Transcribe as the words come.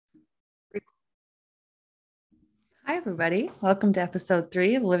Hi, everybody. Welcome to episode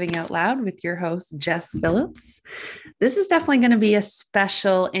 3 of Living Out Loud with your host, Jess Phillips. This is definitely going to be a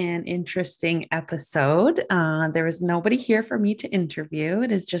special and interesting episode. There is nobody here for me to interview.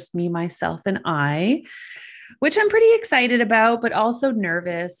 It is just me, myself, and I, which I'm pretty excited about, but also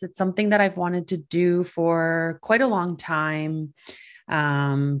nervous. It's something that I've wanted to do for quite a long time,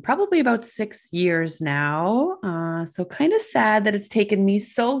 probably about 6 years now. So kind of sad that it's taken me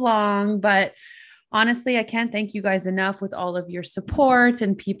so long, but honestly, I can't thank you guys enough with all of your support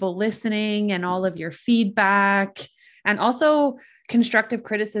and people listening and all of your feedback and also constructive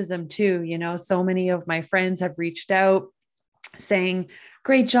criticism too. So many of my friends have reached out saying,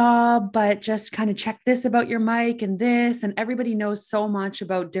 great job, but just kind of check this about your mic and this. And everybody knows so much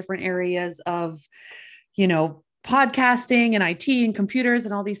about different areas of, podcasting and IT and computers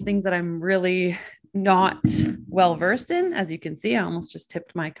and all these things that I'm really not well versed in. As you can see, I almost just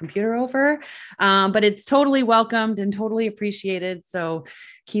tipped my computer over, but it's totally welcomed and totally appreciated. So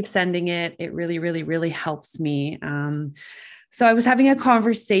keep sending it. It really, really, really helps me. So I was having a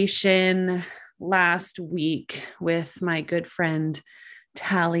conversation last week with my good friend,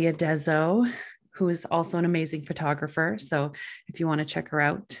 Talia Dezo, who is also an amazing photographer. So if you want to check her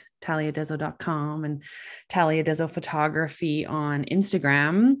out, taliadezo.com and Talia Dezo Photography on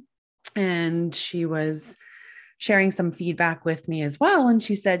Instagram. And she was sharing some feedback with me as well. And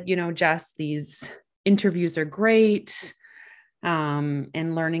she said, Jess, these interviews are great.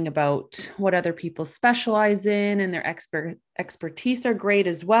 And learning about what other people specialize in and their expertise are great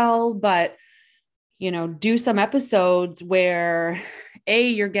as well. But, do some episodes where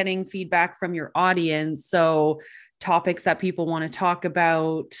you're getting feedback from your audience. So topics that people want to talk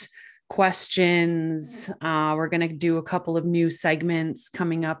about, questions. We're going to do a couple of new segments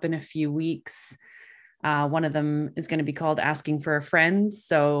coming up in a few weeks. One of them is going to be called Asking for a Friend.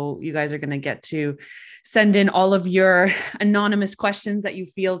 So you guys are going to get to send in all of your anonymous questions that you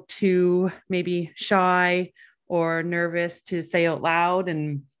feel too maybe shy or nervous to say out loud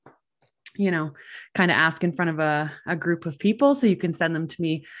and, kind of ask in front of a group of people. So you can send them to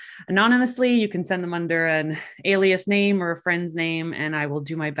me anonymously. You can send them under an alias name or a friend's name, and I will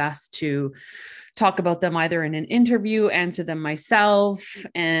do my best to talk about them either in an interview, answer them myself,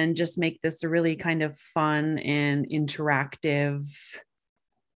 and just make this a really kind of fun and interactive,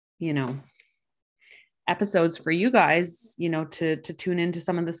 episodes for you guys, to tune into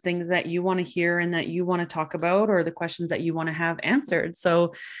some of the things that you want to hear and that you want to talk about, or the questions that you want to have answered.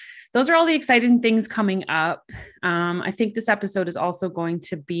 So those are all the exciting things coming up. I think this episode is also going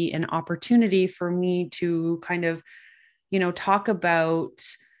to be an opportunity for me to kind of, talk about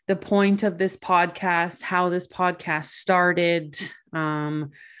the point of this podcast, how this podcast started, some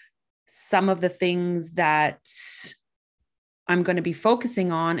of the things that I'm going to be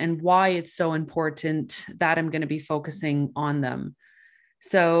focusing on and why it's so important that I'm going to be focusing on them.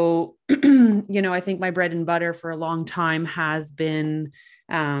 So, I think my bread and butter for a long time has been,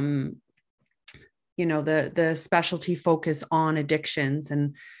 the specialty focus on addictions.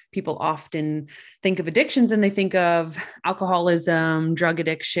 And people often think of addictions and they think of alcoholism, drug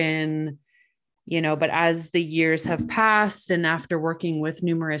addiction, but as the years have passed and after working with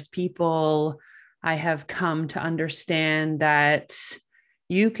numerous people, I have come to understand that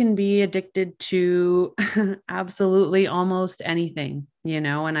you can be addicted to absolutely almost anything,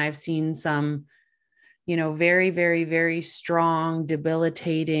 and I've seen some, very, very, very strong,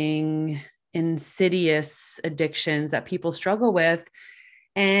 debilitating, insidious addictions that people struggle with.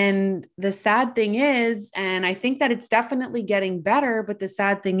 And the sad thing is, and I think that it's definitely getting better, but the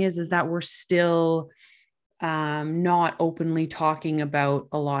sad thing is that we're still not openly talking about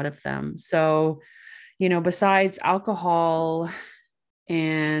a lot of them. So, besides alcohol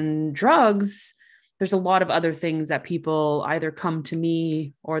and drugs, there's a lot of other things that people either come to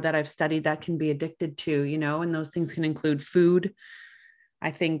me or that I've studied that can be addicted to, and those things can include food. I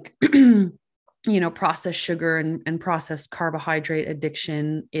think, processed sugar and processed carbohydrate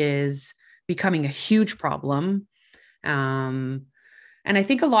addiction is becoming a huge problem. And I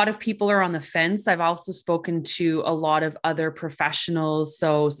think a lot of people are on the fence. I've also spoken to a lot of other professionals,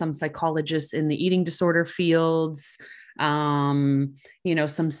 so some psychologists in the eating disorder fields, some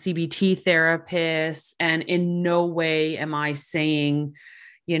CBT therapists, and in no way am I saying,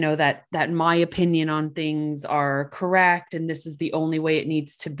 that my opinion on things are correct and this is the only way it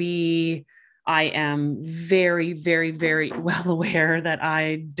needs to be. I am very, very, very well aware that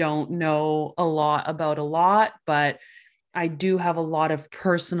I don't know a lot about a lot, but I do have a lot of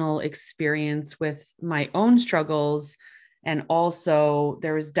personal experience with my own struggles. And also,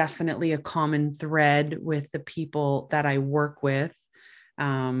 there is definitely a common thread with the people that I work with.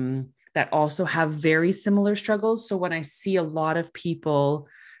 that also have very similar struggles. So when I see a lot of people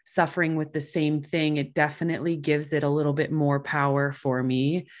suffering with the same thing, it definitely gives it a little bit more power for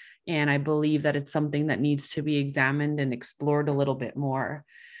me. And I believe that it's something that needs to be examined and explored a little bit more.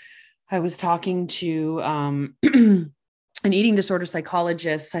 I was talking to an eating disorder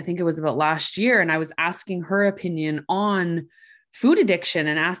psychologist, I think it was about last year, and I was asking her opinion on food addiction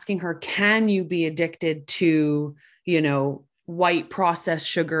and asking her, can you be addicted to, white processed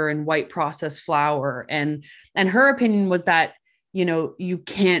sugar and white processed flour? And her opinion was that, you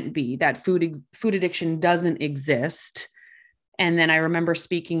can't be, that food addiction doesn't exist. And then I remember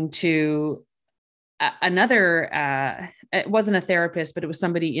speaking to another, it wasn't a therapist, but it was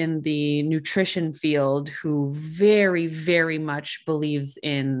somebody in the nutrition field who very, very much believes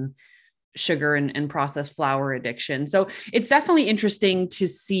in sugar and processed flour addiction. So it's definitely interesting to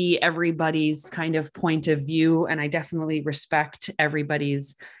see everybody's kind of point of view. And I definitely respect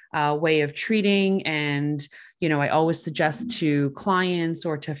everybody's way of treating. And, I always suggest to clients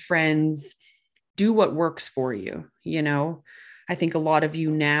or to friends, do what works for you. I think a lot of you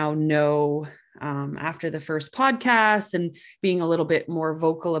now know, after the first podcast and being a little bit more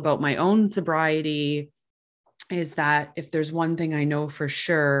vocal about my own sobriety, is that if there's one thing I know for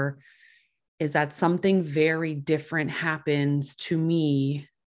sure, is that something very different happens to me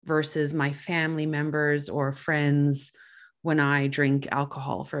versus my family members or friends when I drink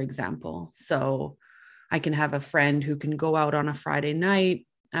alcohol, for example. So I can have a friend who can go out on a Friday night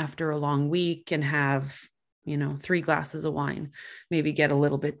after a long week and have, 3 glasses of wine, maybe get a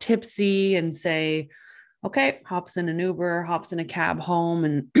little bit tipsy and say, okay, hops in an Uber, hops in a cab home,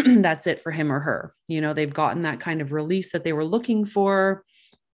 and that's it for him or her. They've gotten that kind of release that they were looking for.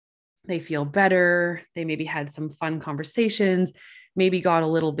 They feel better. They maybe had some fun conversations, maybe got a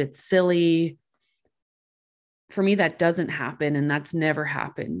little bit silly. For me, that doesn't happen. And that's never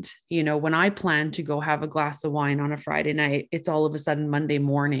happened. When I plan to go have a glass of wine on a Friday night, it's all of a sudden Monday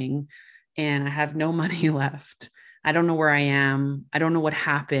morning and I have no money left. I don't know where I am. I don't know what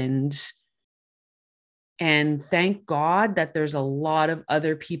happened. And thank God that there's a lot of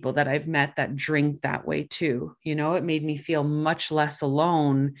other people that I've met that drink that way too. It made me feel much less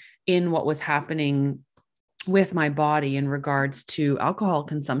alone in what was happening with my body in regards to alcohol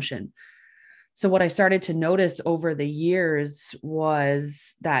consumption. So what I started to notice over the years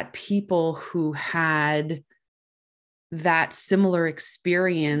was that people who had that similar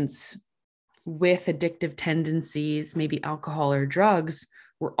experience with addictive tendencies, maybe alcohol or drugs,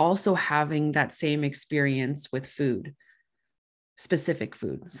 were also having that same experience with food, specific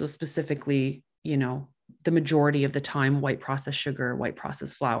food. So specifically, the majority of the time, white processed sugar, white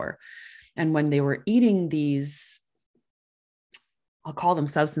processed flour. And when they were eating these, I'll call them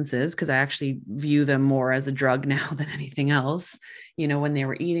substances because I actually view them more as a drug now than anything else. When they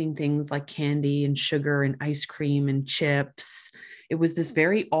were eating things like candy and sugar and ice cream and chips, it was this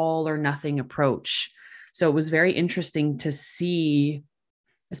very all or nothing approach. So it was very interesting to see,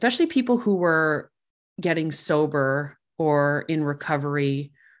 especially people who were getting sober or in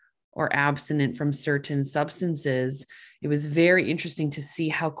recovery or abstinent from certain substances. It was very interesting to see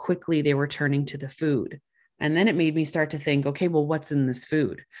how quickly they were turning to the food. And then it made me start to think, okay, well, what's in this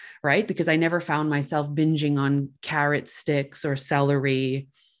food, right? Because I never found myself binging on carrot sticks or celery.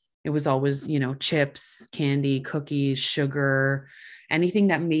 It was always, chips, candy, cookies, sugar, anything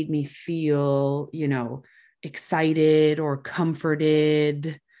that made me feel, excited or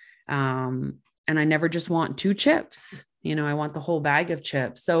comforted. And I never just want 2 chips. I want the whole bag of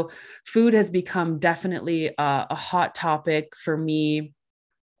chips. So food has become definitely a hot topic for me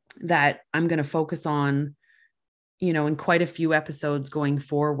that I'm going to focus on, in quite a few episodes going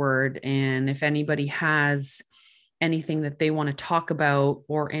forward. And if anybody has anything that they want to talk about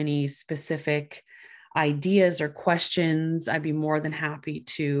or any specific ideas or questions, I'd be more than happy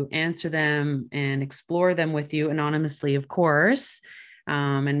to answer them and explore them with you anonymously, of course.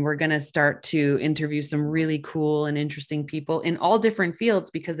 And we're going to start to interview some really cool and interesting people in all different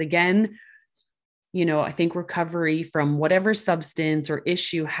fields, because again, I think recovery from whatever substance or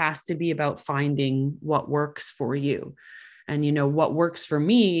issue has to be about finding what works for you. And, what works for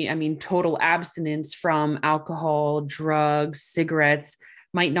me, total abstinence from alcohol, drugs, cigarettes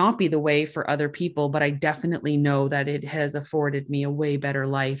might not be the way for other people, but I definitely know that it has afforded me a way better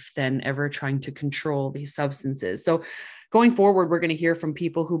life than ever trying to control these substances. So going forward, we're going to hear from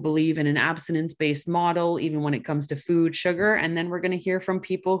people who believe in an abstinence-based model, even when it comes to food, sugar. And then we're going to hear from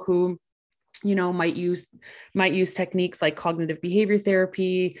people who might use techniques like cognitive behavior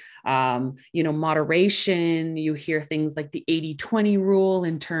therapy, moderation. You hear things like the 80-20 rule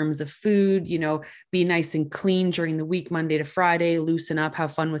in terms of food, be nice and clean during the week, Monday to Friday, loosen up,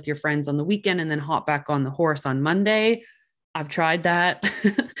 have fun with your friends on the weekend, and then hop back on the horse on Monday. I've tried that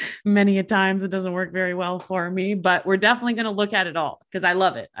many a times. It doesn't work very well for me, but we're definitely going to look at it all because I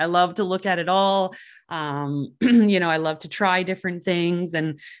love it. I love to look at it all. I love to try different things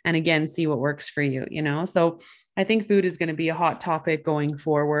and again, see what works for you, So I think food is going to be a hot topic going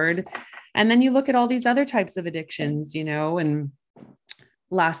forward. And then you look at all these other types of addictions, and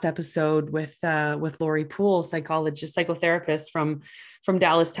last episode with Lori Poole, psychotherapist from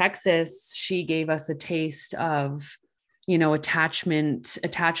Dallas, Texas, she gave us a taste of attachment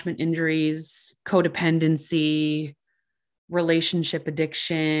injuries, codependency, relationship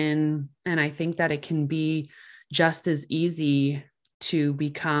addiction. And I think that it can be just as easy to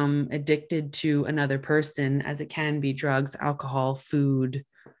become addicted to another person as it can be drugs, alcohol, food,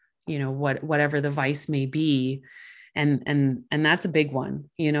 whatever the vice may be. And that's a big one.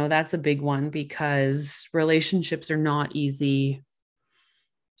 That's a big one because relationships are not easy.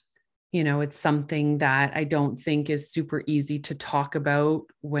 It's something that I don't think is super easy to talk about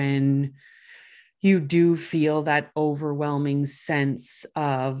when you do feel that overwhelming sense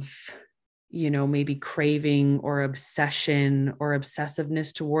of, maybe craving or obsession or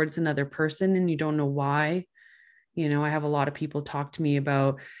obsessiveness towards another person and you don't know why. I have a lot of people talk to me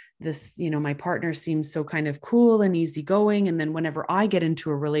about this, my partner seems so kind of cool and easygoing. And then whenever I get into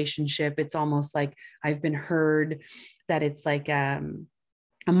a relationship, it's almost like I've been heard that it's like,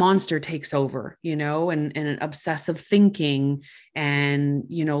 a monster takes over, and an obsessive thinking and,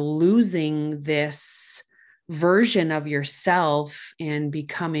 losing this version of yourself and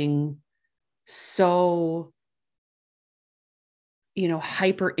becoming so,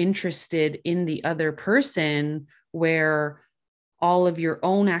 hyper interested in the other person where all of your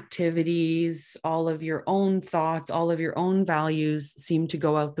own activities, all of your own thoughts, all of your own values seem to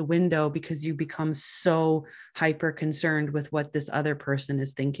go out the window because you become so hyper concerned with what this other person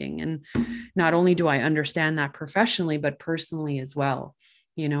is thinking. And not only do I understand that professionally, but personally as well,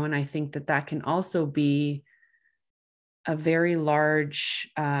 and I think that can also be a very large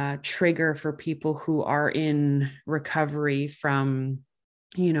trigger for people who are in recovery from,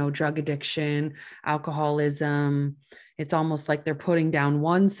 drug addiction, alcoholism. It's almost like they're putting down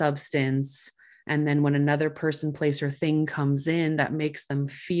one substance. And then when another person, place, or thing comes in that makes them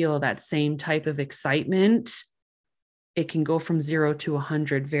feel that same type of excitement, it can go from 0 to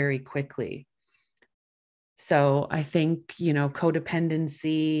 100 very quickly. So I think,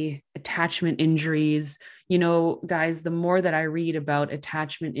 codependency, attachment injuries, guys, the more that I read about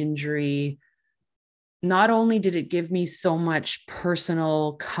attachment injury, not only did it give me so much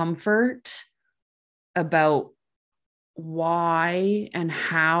personal comfort about why and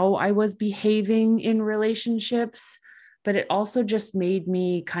how I was behaving in relationships, but it also just made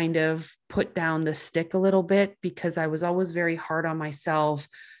me kind of put down the stick a little bit because I was always very hard on myself,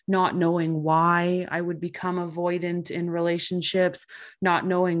 not knowing why I would become avoidant in relationships, not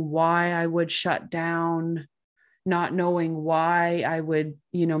knowing why I would shut down, not knowing why I would,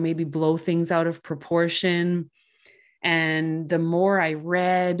 maybe blow things out of proportion. And the more I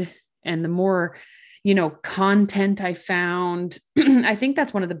read and the more, content I found, I think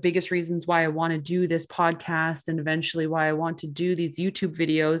that's one of the biggest reasons why I want to do this podcast and eventually why I want to do these YouTube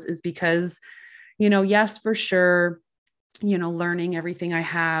videos is because, yes, for sure, learning everything I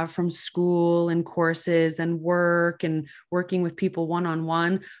have from school and courses and work and working with people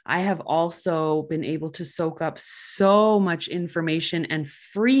one-on-one, I have also been able to soak up so much information and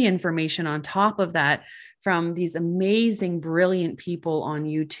free information on top of that from these amazing, brilliant people on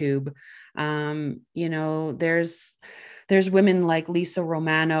YouTube. There's women like Lisa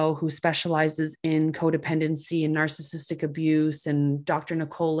Romano, who specializes in codependency and narcissistic abuse, and Dr.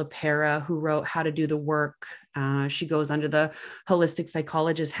 Nicole LaPera, who wrote How to Do the Work. She goes under the holistic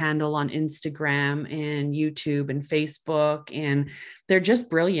psychologist handle on Instagram and YouTube and Facebook. And they're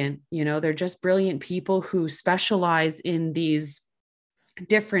just brilliant. They're just brilliant people who specialize in these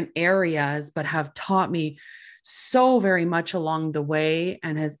different areas, but have taught me so very much along the way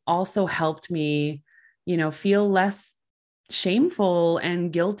and has also helped me, feel less shameful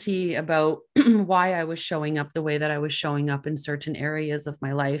and guilty about why I was showing up the way that I was showing up in certain areas of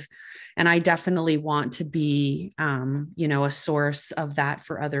my life. And I definitely want to be, a source of that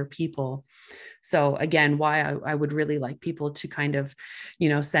for other people. So again, why I would really like people to kind of,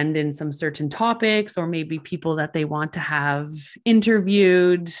 send in some certain topics or maybe people that they want to have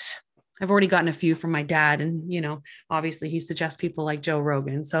interviewed. I've already gotten a few from my dad, and, obviously he suggests people like Joe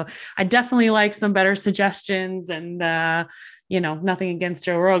Rogan. So I definitely like some better suggestions, and, nothing against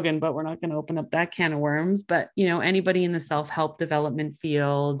Joe Rogan, but we're not going to open up that can of worms. But, anybody in the self-help development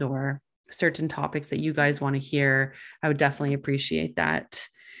field or certain topics that you guys want to hear, I would definitely appreciate that.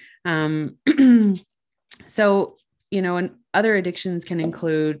 Um, so, and other addictions can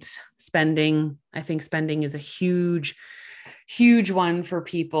include spending. I think spending is a huge one for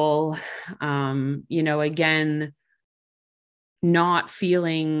people. Again, not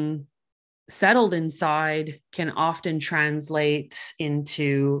feeling settled inside can often translate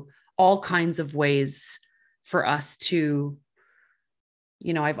into all kinds of ways for us to,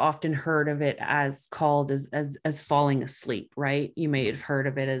 I've often heard of it as called as falling asleep, right? You may have heard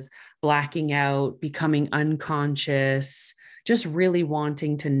of it as blacking out, becoming unconscious, just really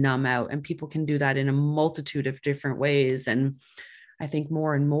wanting to numb out. And people can do that in a multitude of different ways. And I think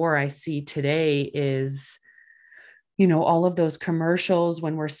more and more I see today is, all of those commercials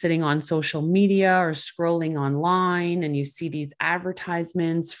when we're sitting on social media or scrolling online, and you see these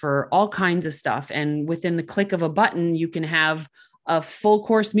advertisements for all kinds of stuff. And within the click of a button, you can have a full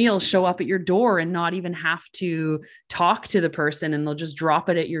course meal show up at your door and not even have to talk to the person, and they'll just drop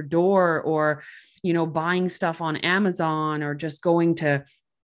it at your door. Or, buying stuff on Amazon, or just going to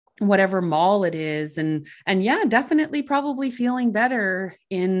whatever mall it is. And yeah, definitely probably feeling better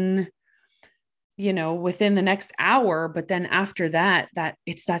in, within the next hour. But then after that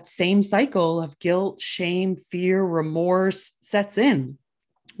it's that same cycle of guilt, shame, fear, remorse sets in,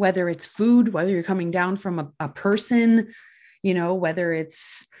 whether it's food, whether you're coming down from a person, whether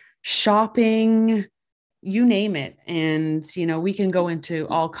it's shopping, you name it. And, we can go into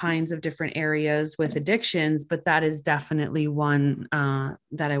all kinds of different areas with addictions, but that is definitely one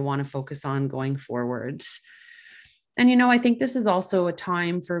that I want to focus on going forwards. And, I think this is also a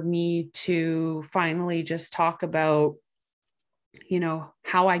time for me to finally just talk about,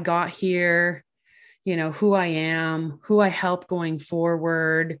 how I got here, who I am, who I help going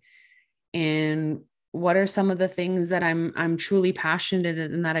forward, and what are some of the things that I'm truly passionate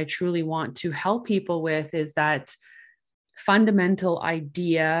and that I truly want to help people with. Is that fundamental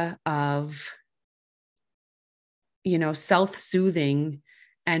idea of, self-soothing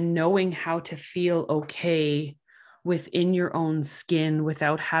and knowing how to feel okay within your own skin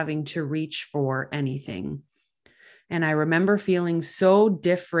without having to reach for anything. And I remember feeling so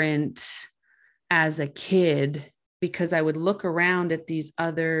different as a kid, because I would look around at these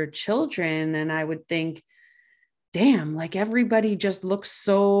other children and I would think, damn, like everybody just looks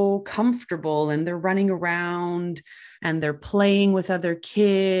so comfortable, and they're running around and they're playing with other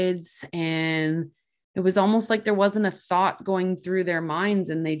kids. And it was almost like there wasn't a thought going through their minds,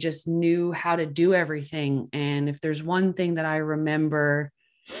 and they just knew how to do everything. And if there's one thing that I remember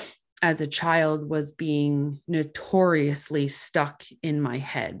as a child, was being notoriously stuck in my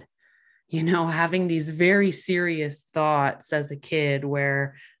head, having these very serious thoughts as a kid,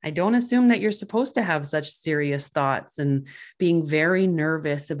 where I don't assume that you're supposed to have such serious thoughts, and being very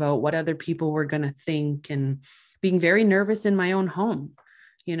nervous about what other people were going to think, and being very nervous in my own home,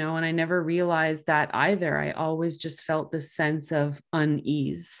 and I never realized that either. I always just felt this sense of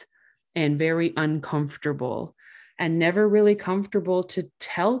unease and very uncomfortable, and never really comfortable to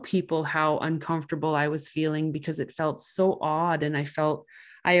tell people how uncomfortable I was feeling, because it felt so odd. And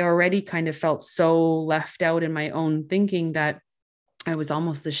I already kind of felt so left out in my own thinking that I was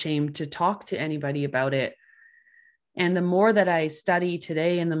almost ashamed to talk to anybody about it. And the more that I study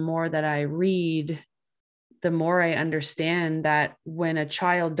today and the more that I read, the more I understand that when a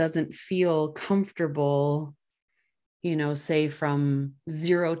child doesn't feel comfortable, say from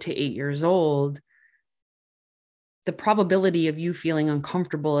 0 to 8 years old, the probability of you feeling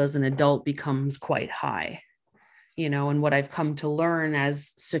uncomfortable as an adult becomes quite high. And what I've come to learn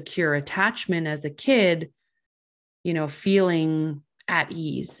as secure attachment as a kid, feeling at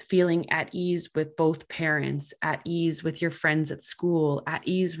ease with both parents, at ease with your friends at school, at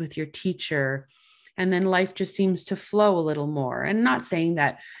ease with your teacher. And then life just seems to flow a little more. And not saying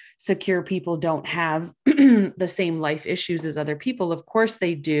that secure people don't have the same life issues as other people. Of course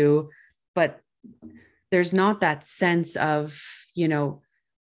they do, but there's not that sense of,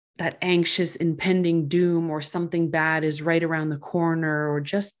 that anxious impending doom, or something bad is right around the corner, or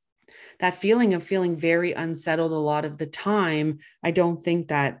just that feeling of feeling very unsettled a lot of the time. I don't think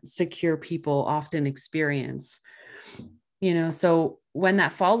that secure people often experience, so when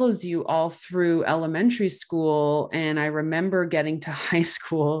that follows you all through elementary school, and I remember getting to high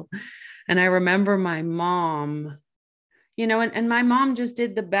school, and I remember my mom, and my mom just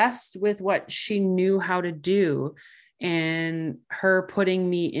did the best with what she knew how to do. and her putting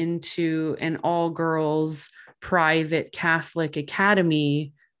me into an all girls private Catholic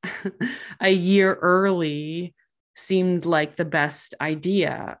academy a year early seemed like the best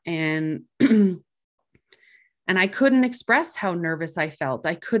idea. And and I couldn't express how nervous I felt.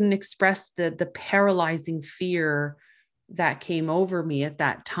 I couldn't express the paralyzing fear that came over me at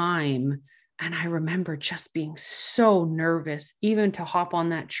that time. And I remember just being so nervous, even to hop on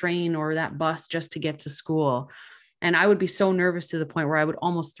that train or that bus just to get to school. And I would be so nervous to the point where I would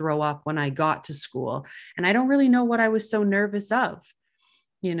almost throw up when I got to school. And I don't really know what I was so nervous of.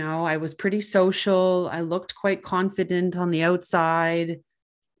 You know, I was pretty social. I looked quite confident on the outside.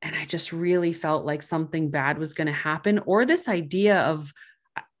 And I just really felt like something bad was going to happen, or this idea of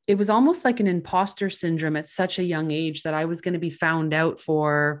it was almost like an imposter syndrome at such a young age that I was going to be found out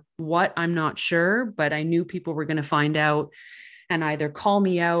for what, I'm not sure, but I knew people were going to find out and either call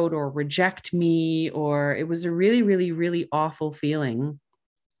me out or reject me, or it was a really, really, really awful feeling.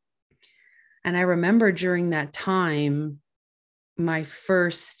 And I remember during that time, my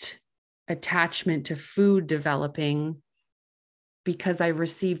first attachment to food developing, because I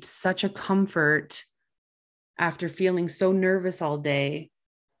received such a comfort after feeling so nervous all day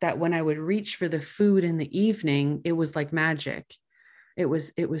that when I would reach for the food in the evening, it was like magic. It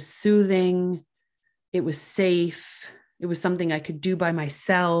was soothing. It was safe. It was something I could do by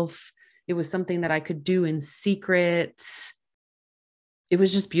myself. It was something that I could do in secret. It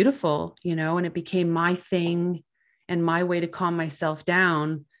was just beautiful, you know, and it became my thing and my way to calm myself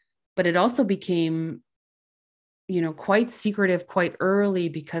down. But it also became, you know, quite secretive quite early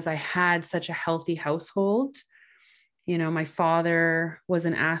because I had such a healthy household. You know, my father was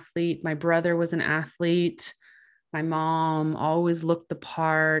an athlete, my brother was an athlete. My mom always looked the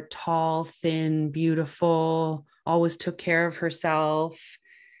part, tall, thin, beautiful, always took care of herself.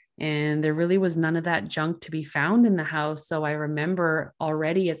 And there really was none of that junk to be found in the house. So I remember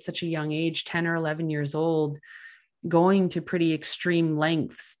already at such a young age, 10 or 11 years old, going to pretty extreme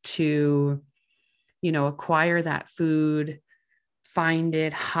lengths to, you know, acquire that food, find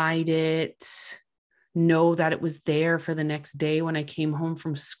it, hide it, know that it was there for the next day when I came home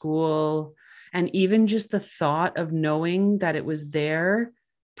from school. And even just the thought of knowing that it was there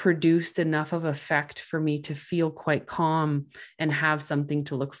produced enough of effect for me to feel quite calm and have something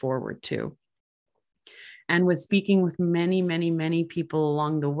to look forward to. And with speaking with many, many, many people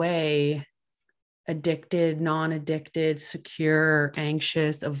along the way, addicted, non-addicted, secure,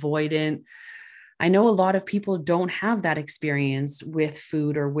 anxious, avoidant, I know a lot of people don't have that experience with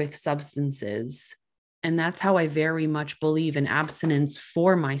food or with substances. And that's how I very much believe in abstinence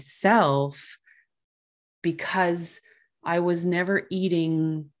for myself, because I was never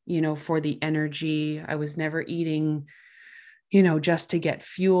eating, you know, for the energy. I was never eating, you know, just to get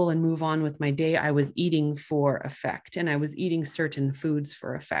fuel and move on with my day. I was eating for effect, and I was eating certain foods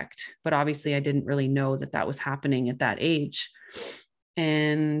for effect. But obviously I didn't really know that that was happening at that age.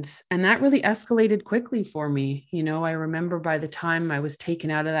 And that really escalated quickly for me. You know, I remember by the time I was taken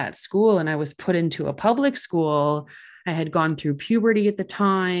out of that school and I was put into a public school, I had gone through puberty at the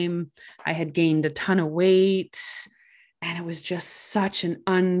time. I had gained a ton of weight, and it was just such an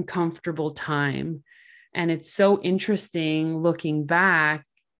uncomfortable time. And it's so interesting looking back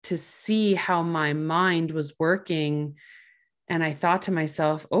to see how my mind was working. And I thought to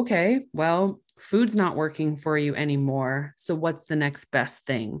myself, okay, well, food's not working for you anymore. So what's the next best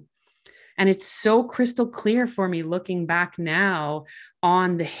thing? And it's so crystal clear for me looking back now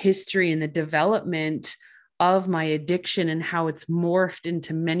on the history and the development of my addiction and how it's morphed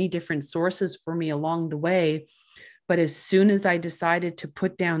into many different sources for me along the way. But as soon as I decided to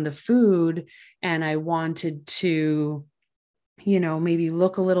put down the food and I wanted to, you know, maybe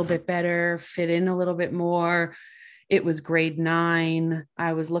look a little bit better, fit in a little bit more, it was grade 9.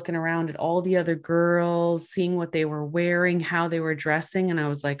 I was looking around at all the other girls, seeing what they were wearing, how they were dressing. And I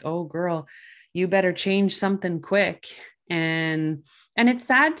was like, oh, girl, you better change something quick. And it's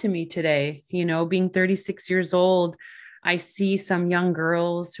sad to me today, you know, being 36 years old, I see some young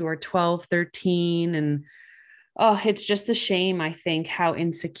girls who are 12, 13, and oh, it's just a shame, I think, how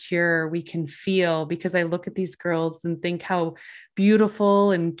insecure we can feel, because I look at these girls and think how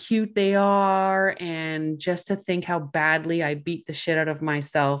beautiful and cute they are. And just to think how badly I beat the shit out of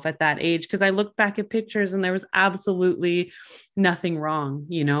myself at that age, because I look back at pictures and there was absolutely nothing wrong,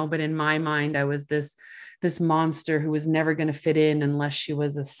 you know, but in my mind, I was this monster who was never going to fit in unless she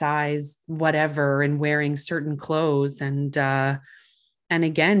was a size whatever and wearing certain clothes. And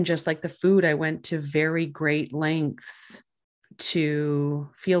again, just like the food, I went to very great lengths to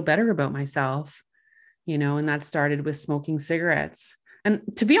feel better about myself, you know, and that started with smoking cigarettes. And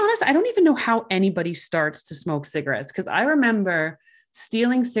to be honest, I don't even know how anybody starts to smoke cigarettes, because I remember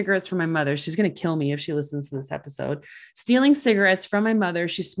stealing cigarettes from my mother. She's going to kill me if she listens to this episode. Stealing cigarettes from my mother.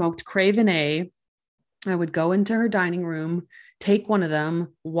 She smoked Craven A. I would go into her dining room, take one of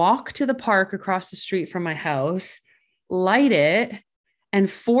them, walk to the park across the street from my house, light it, and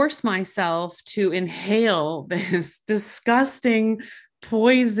force myself to inhale this disgusting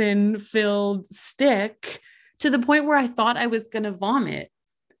poison filled stick to the point where I thought I was going to vomit.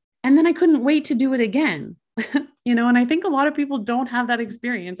 And then I couldn't wait to do it again. And I think a lot of people don't have that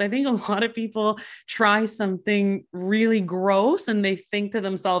experience. I think a lot of people try something really gross and they think to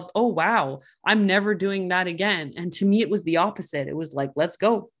themselves, oh, wow, I'm never doing that again. And to me, it was the opposite. It was like, let's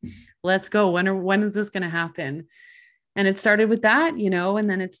go. Let's go. When is this going to happen? And it started with that, and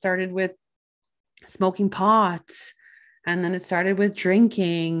then it started with smoking pot. And then it started with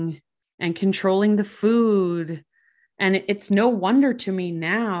drinking and controlling the food. And it's no wonder to me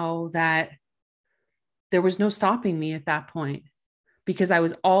now that there was no stopping me at that point, because I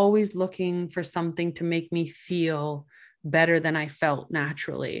was always looking for something to make me feel better than I felt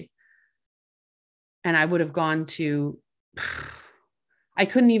naturally. And I would have gone to, I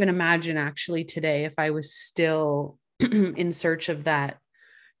couldn't even imagine actually today if I was still in search of that,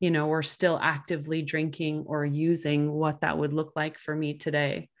 or still actively drinking or using, what that would look like for me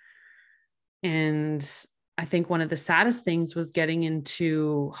today. And I think one of the saddest things was getting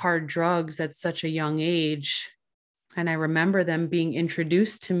into hard drugs at such a young age. And I remember them being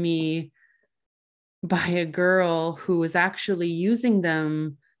introduced to me by a girl who was actually using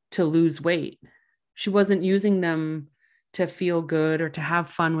them to lose weight. She wasn't using them to feel good or to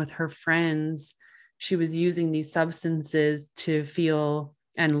have fun with her friends. She was using these substances to feel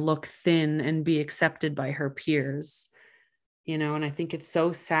and look thin and be accepted by her peers. And I think it's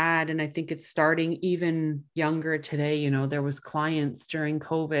so sad. And I think it's starting even younger today. There was clients during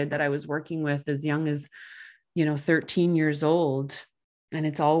COVID that I was working with as young as, 13 years old. And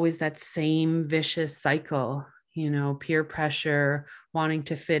it's always that same vicious cycle, peer pressure, wanting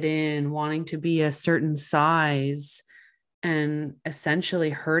to fit in, wanting to be a certain size, and essentially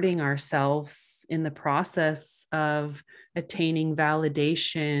hurting ourselves in the process of attaining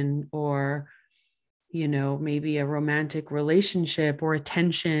validation or maybe a romantic relationship or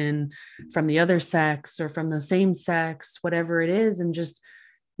attention from the other sex or from the same sex, whatever it is. And just,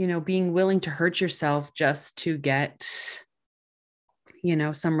 being willing to hurt yourself just to get,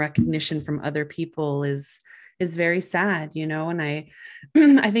 some recognition from other people is very sad, and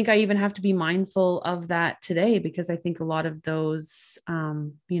I think I even have to be mindful of that today, because I think a lot of those,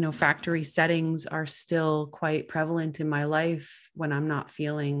 factory settings are still quite prevalent in my life when I'm not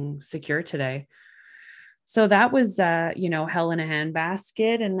feeling secure today. So that was, hell in a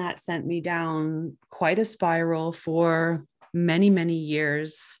handbasket. And that sent me down quite a spiral for many, many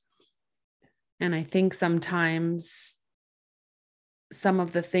years. And I think sometimes some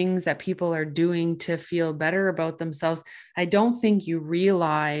of the things that people are doing to feel better about themselves, I don't think you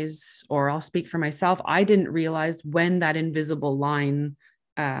realize, or I'll speak for myself, I didn't realize when that invisible line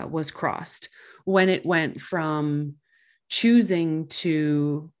was crossed, when it went from choosing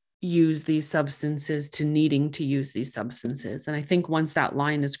to use these substances to needing to use these substances. And I think once that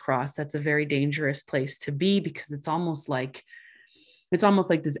line is crossed, that's a very dangerous place to be, because it's almost like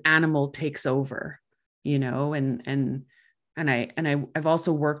this animal takes over, I've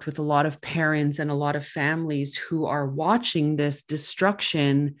also worked with a lot of parents and a lot of families who are watching this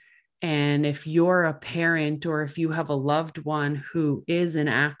destruction. And if you're a parent, or if you have a loved one who is in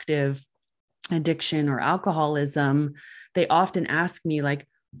active addiction or alcoholism, they often ask me, like,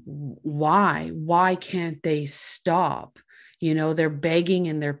 why can't they stop? They're begging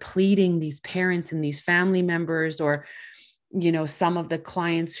and they're pleading, these parents and these family members, or some of the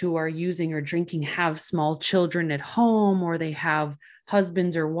clients who are using or drinking have small children at home, or they have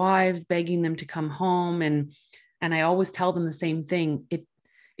husbands or wives begging them to come home. And I always tell them the same thing.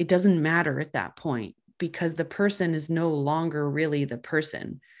 It doesn't matter at that point, because the person is no longer really the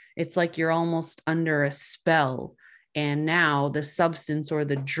person. It's like you're almost under a spell. And now the substance or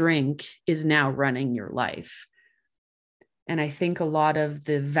the drink is now running your life. And I think a lot of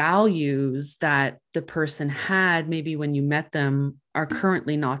the values that the person had, maybe when you met them, are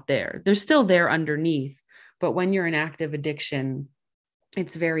currently not there. They're still there underneath. But when you're in active addiction,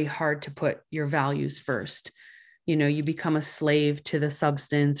 it's very hard to put your values first. You become a slave to the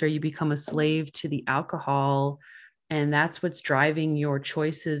substance, or you become a slave to the alcohol. And that's what's driving your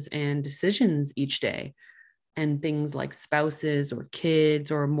choices and decisions each day. And things like spouses or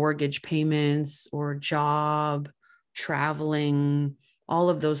kids or mortgage payments or job, traveling, all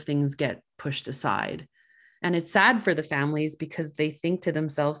of those things get pushed aside. And it's sad for the families because they think to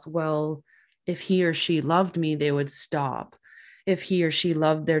themselves, well, if he or she loved me, they would stop. If he or she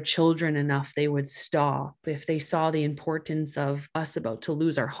loved their children enough, they would stop. If they saw the importance of us about to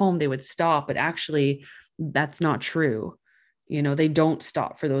lose our home, they would stop. But actually, that's not true. They don't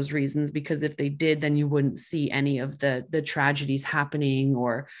stop for those reasons, because if they did, then you wouldn't see any of the tragedies happening,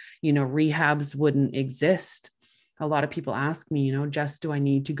 or, rehabs wouldn't exist. A lot of people ask me, Jess, do I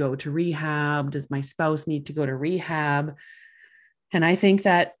need to go to rehab? Does my spouse need to go to rehab? And I think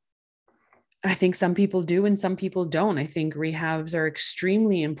some people do and some people don't. I think rehabs are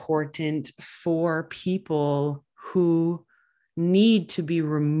extremely important for people who need to be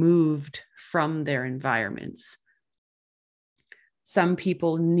removed from their environments. Some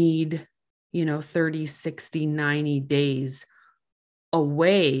people need, 30, 60, 90 days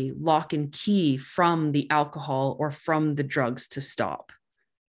away, lock and key from the alcohol or from the drugs to stop.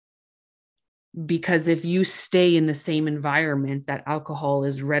 Because if you stay in the same environment that alcohol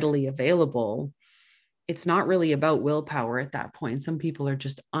is readily available, it's not really about willpower at that point. Some people are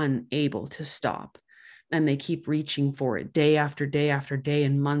just unable to stop, and they keep reaching for it day after day after day,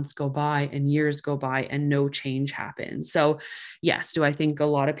 and months go by and years go by and no change happens. So yes, do I think a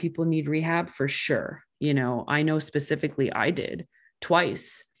lot of people need rehab? For sure. I know specifically I did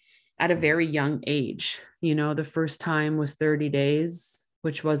twice at a very young age. The first time was 30 days,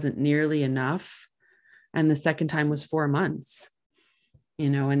 which wasn't nearly enough. And the second time was 4 months,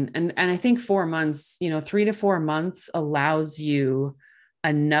 and I think 4 months, 3 to 4 months allows you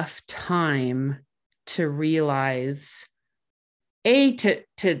enough time to realize, to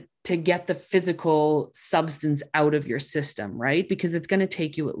get the physical substance out of your system, right? Because it's going to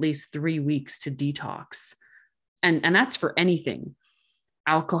take you at least 3 weeks to detox. And that's for anything: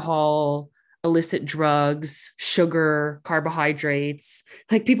 alcohol, illicit drugs, sugar, carbohydrates.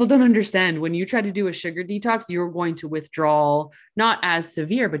 Like, people don't understand, when you try to do a sugar detox, you're going to withdraw, not as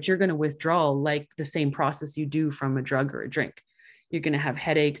severe, but you're going to withdraw like the same process you do from a drug or a drink. You're going to have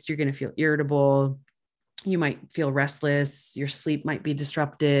headaches. You're going to feel irritable. You might feel restless. Your sleep might be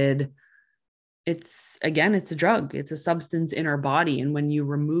disrupted. It's a drug. It's a substance in our body. And when you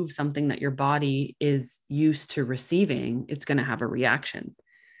remove something that your body is used to receiving, it's going to have a reaction.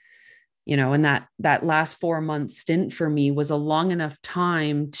 And that last 4 month stint for me was a long enough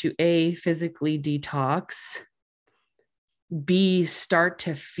time to physically detox, B, start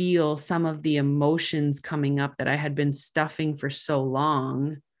to feel some of the emotions coming up that I had been stuffing for so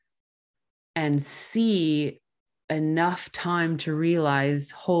long, and C, enough time to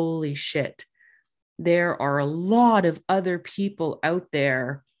realize, holy shit, there are a lot of other people out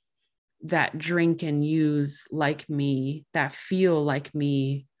there that drink and use like me, that feel like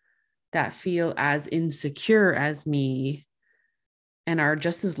me, that feel as insecure as me, and are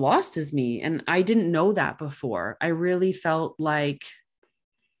just as lost as me. And I didn't know that before. I really felt like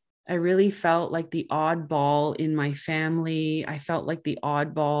the oddball in my family. I felt like the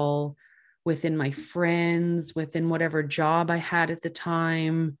oddball within my friends, within whatever job I had at the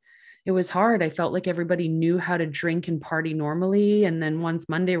time. It was hard. I felt like everybody knew how to drink and party normally. And then once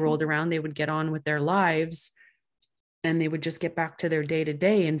Monday rolled around, they would get on with their lives and they would just get back to their day to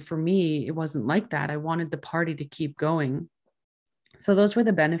day. And for me, it wasn't like that. I wanted the party to keep going. So those were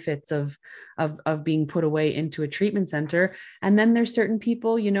the benefits of being put away into a treatment center. And then there's certain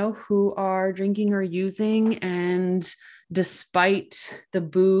people, who are drinking or using, and despite the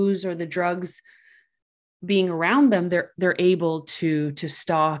booze or the drugs being around them, they're able to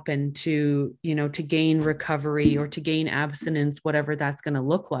stop and to gain recovery or to gain abstinence, whatever that's going to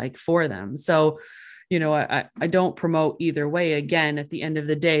look like for them. So, I don't promote either way. Again, at the end of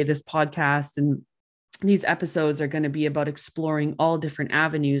the day, this podcast and these episodes are going to be about exploring all different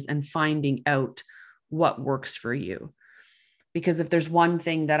avenues and finding out what works for you. Because if there's one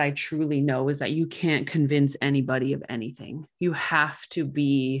thing that I truly know, is that you can't convince anybody of anything. You have to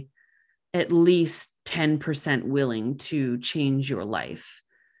be at least 10% willing to change your life.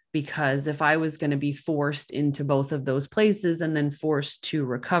 Because if I was going to be forced into both of those places and then forced to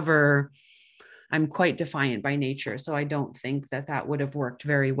recover, I'm quite defiant by nature. So I don't think that would have worked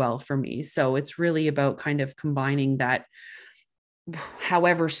very well for me. So it's really about kind of combining that,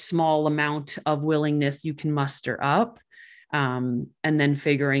 however small amount of willingness you can muster up, and then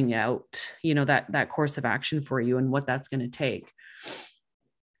figuring out, that course of action for you and what that's going to take.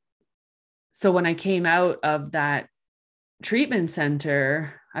 So when I came out of that treatment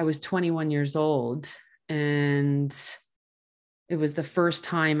center, I was 21 years old, and it was the first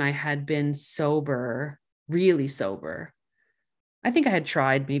time I had been sober, really sober, I think I had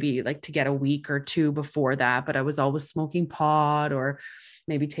tried maybe like to get a week or two before that, but I was always smoking pot or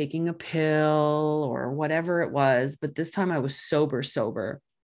maybe taking a pill or whatever it was. But this time I was sober, sober.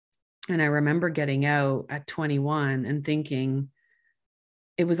 And I remember getting out at 21 and thinking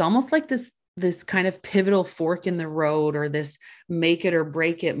it was almost like this kind of pivotal fork in the road, or this make it or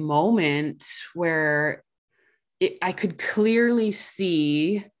break it moment where I could clearly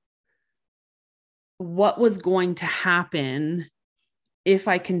see what was going to happen if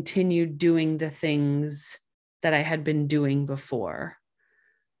I continued doing the things that I had been doing before.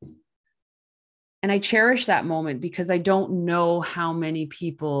 And I cherish that moment because I don't know how many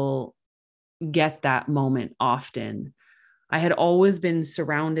people get that moment often. I had always been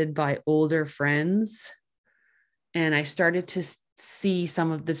surrounded by older friends, and I started to see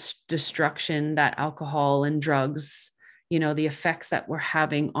some of this destruction that alcohol and drugs, the effects that were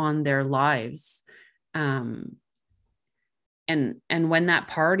having on their lives. Um, and when that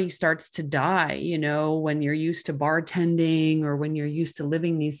party starts to die, when you're used to bartending or when you're used to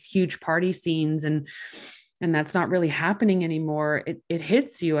living these huge party scenes, and that's not really happening anymore, it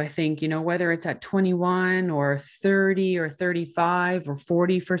hits you, I think, whether it's at 21 or 30 or 35 or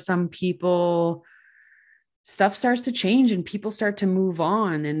 40 for some people, stuff starts to change and people start to move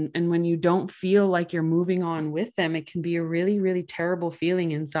on. And when you don't feel like you're moving on with them, it can be a really, really terrible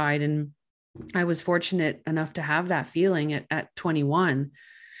feeling inside. And I was fortunate enough to have that feeling at 21.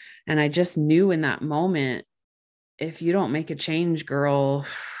 And I just knew in that moment, if you don't make a change, girl,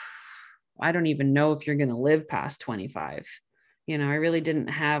 I don't even know if you're going to live past 25. I really didn't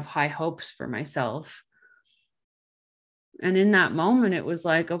have high hopes for myself. And in that moment, it was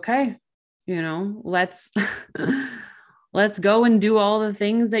like, okay, let's let's go and do all the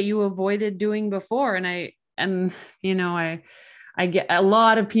things that you avoided doing before. And I get a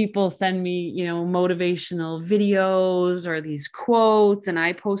lot of people send me, motivational videos or these quotes, and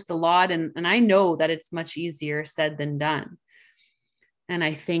I post a lot, and I know that it's much easier said than done. And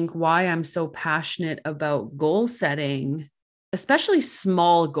I think why I'm so passionate about goal setting, especially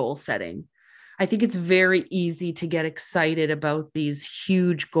small goal setting, I think it's very easy to get excited about these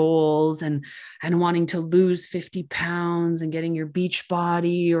huge goals and wanting to lose 50 pounds and getting your beach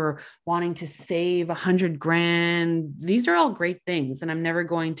body, or wanting to save 100 grand. These are all great things. And I'm never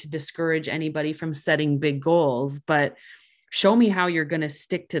going to discourage anybody from setting big goals, but show me how you're going to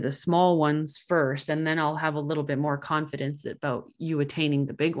stick to the small ones first, and then I'll have a little bit more confidence about you attaining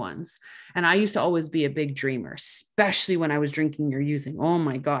the big ones. And I used to always be a big dreamer, especially when I was drinking or using. Oh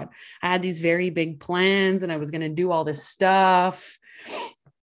my God, I had these very big plans and I was going to do all this stuff,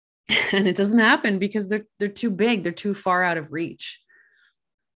 and it doesn't happen because they're too big, they're too far out of reach.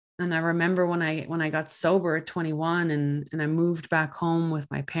 And I remember when I got sober at 21, and I moved back home with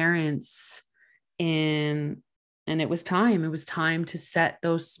my parents, and it was time to set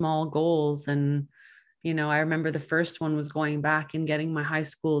those small goals. And I remember the first one was going back and getting my high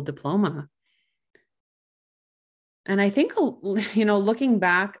school diploma. And I think, looking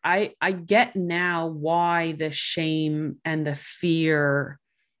back, I get now why the shame and the fear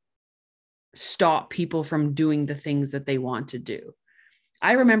stop people from doing the things that they want to do.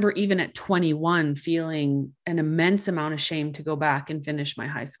 I remember even at 21 feeling an immense amount of shame to go back and finish my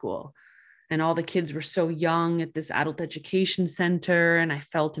high school. And all the kids were so young at this adult education center, and I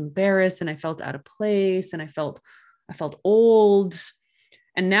felt embarrassed and I felt out of place and I felt old.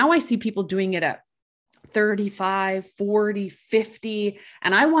 And now I see people doing it at 35, 40, 50,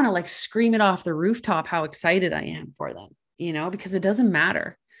 and I want to like scream it off the rooftop how excited I am for them, because it doesn't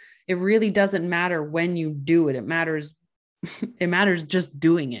matter. It really doesn't matter when you do it. It matters just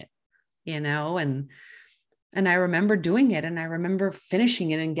doing it, and I remember doing it, and I remember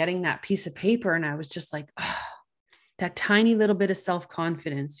finishing it and getting that piece of paper. And I was just like, oh, that tiny little bit of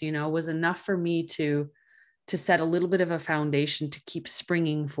self-confidence, was enough for me to set a little bit of a foundation to keep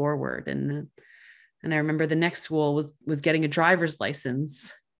springing forward. And I remember the next goal was getting a driver's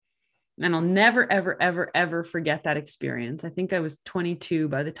license. And I'll never, ever, ever, ever forget that experience. I think I was 22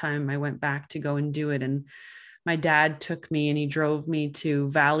 by the time I went back to go and do it. And my dad took me and he drove me to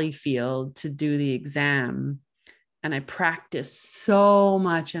Valleyfield to do the exam. And I practiced so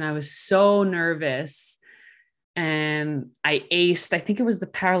much and I was so nervous. And I aced, I think it was the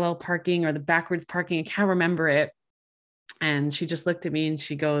parallel parking or the backwards parking. I can't remember it. And she just looked at me and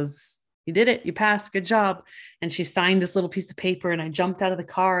she goes, "You did it. You passed. Good job." And she signed this little piece of paper, and I jumped out of the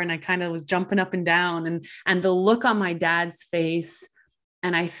car and I kind of was jumping up and down, and the look on my dad's face.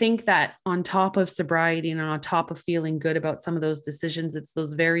 And I think that on top of sobriety and on top of feeling good about some of those decisions, it's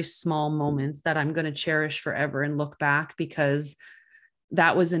those very small moments that I'm going to cherish forever and look back, because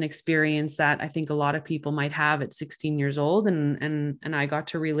that was an experience that I think a lot of people might have at 16 years old. And I got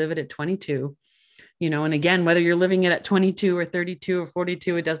to relive it at 22, and again, whether you're living it at 22 or 32 or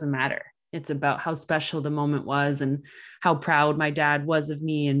 42, it doesn't matter. It's about how special the moment was and how proud my dad was of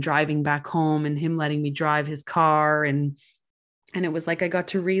me and driving back home and him letting me drive his car. And it was like, I got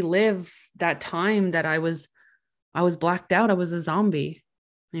to relive that time that I was blacked out. I was a zombie.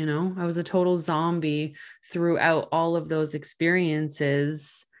 I was a total zombie throughout all of those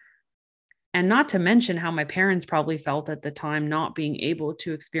experiences. And not to mention how my parents probably felt at the time, not being able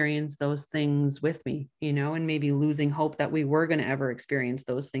to experience those things with me, and maybe losing hope that we were going to ever experience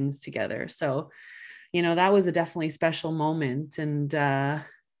those things together. So, that was a definitely special moment. And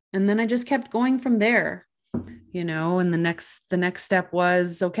then I just kept going from there, and the next step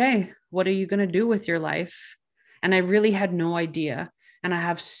was, okay, what are you going to do with your life? And I really had no idea. And I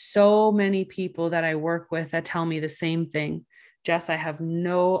have so many people that I work with that tell me the same thing. Jess, I have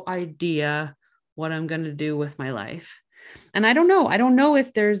no idea what I'm going to do with my life. And I don't know. I don't know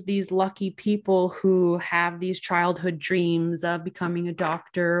if there's these lucky people who have these childhood dreams of becoming a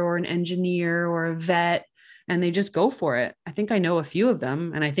doctor or an engineer or a vet, and they just go for it. I think I know a few of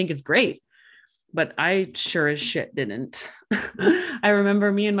them, and I think it's great. But I sure as shit didn't. I remember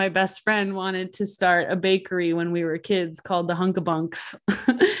me and my best friend wanted to start a bakery when we were kids called the Hunkabunks.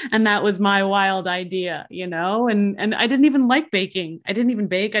 And that was my wild idea, and I didn't even like baking. I didn't even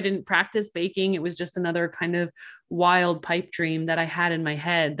bake. I didn't practice baking. It was just another kind of wild pipe dream that I had in my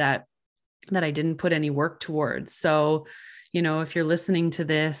head that I didn't put any work towards. So, if you're listening to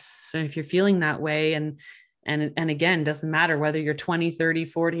this, or if you're feeling that way, and again, doesn't matter whether you're 20, 30,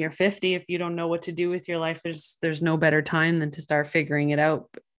 40, or 50, if you don't know what to do with your life, there's no better time than to start figuring it out.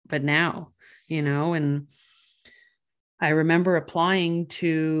 But now, and I remember applying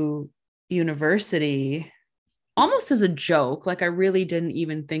to university almost as a joke. Like I really didn't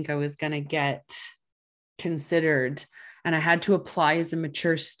even think I was going to get considered. And I had to apply as a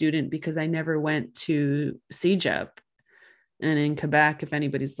mature student because I never went to CEGEP. And in Quebec, if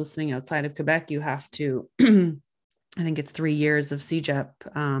anybody's listening outside of Quebec, you have to, I think it's 3 years of CEGEP,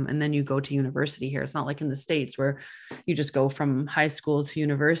 and then you go to university here. It's not like in the States where you just go from high school to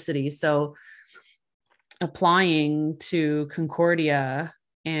university. So applying to Concordia,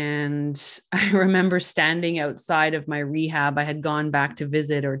 and I remember standing outside of my rehab. I had gone back to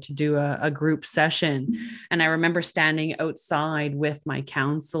visit or to do a group session. And I remember standing outside with my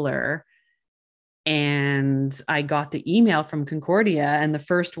counselor, and I got the email from Concordia, and the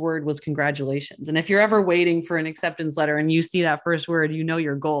first word was congratulations. And if you're ever waiting for an acceptance letter and you see that first word,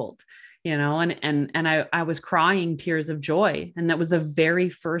 you're gold, and I was crying tears of joy. And that was the very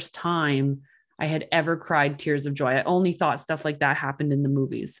first time I had ever cried tears of joy. I only thought stuff like that happened in the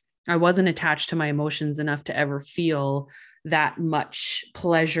movies. I wasn't attached to my emotions enough to ever feel that much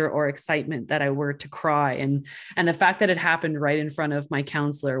pleasure or excitement that I were to cry. And the fact that it happened right in front of my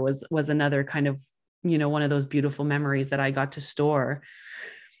counselor was another kind of, one of those beautiful memories that I got to store.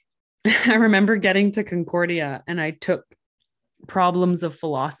 I remember getting to Concordia and I took problems of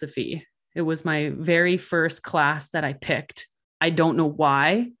philosophy. It was my very first class that I picked. I don't know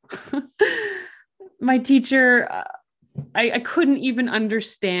why. My teacher, I couldn't even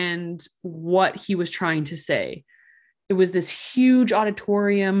understand what he was trying to say. It was this huge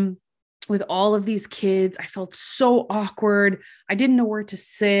auditorium with all of these kids. I felt so awkward. I didn't know where to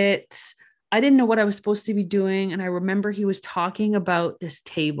sit. I didn't know what I was supposed to be doing. And I remember he was talking about this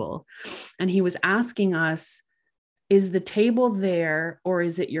table, and he was asking us, is the table there or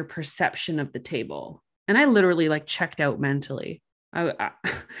is it your perception of the table? And I literally checked out mentally.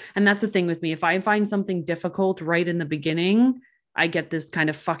 And that's the thing with me. If I find something difficult right in the beginning, I get this kind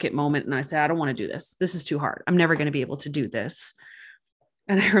of fuck it moment. And I say, I don't want to do this. This is too hard. I'm never going to be able to do this.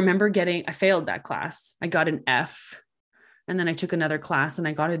 And I remember I failed that class. I got an F. And then I took another class and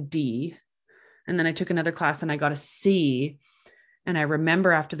I got a D. And then I took another class and I got a C. And I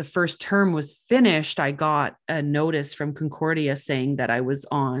remember after the first term was finished, I got a notice from Concordia saying that I was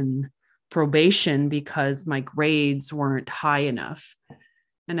on probation because my grades weren't high enough.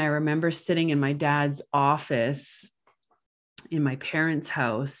 And I remember sitting in my dad's office in my parents'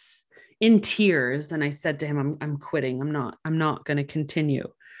 house in tears. And I said to him, I'm quitting. I'm not going to continue.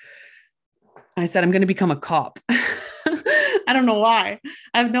 I said, I'm going to become a cop. I don't know why.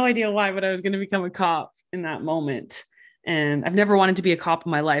 I have no idea why, but I was going to become a cop in that moment. And I've never wanted to be a cop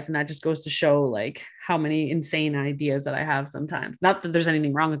in my life. And that just goes to show how many insane ideas that I have sometimes. Not that there's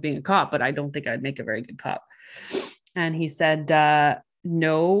anything wrong with being a cop, but I don't think I'd make a very good cop. And he said,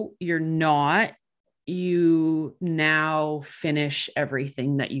 no, you're not. You now finish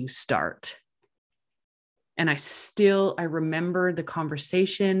everything that you start. And I remember the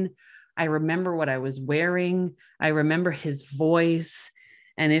conversation. I remember what I was wearing. I remember his voice.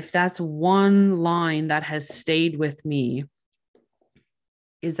 And if that's one line that has stayed with me,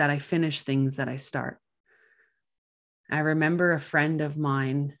 is that I finish things that I start. I remember a friend of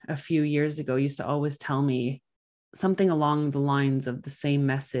mine a few years ago used to always tell me something along the lines of the same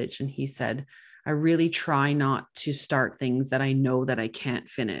message. And he said, I really try not to start things that I know that I can't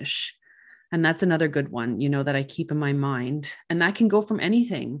finish. And that's another good one, that I keep in my mind. And that can go from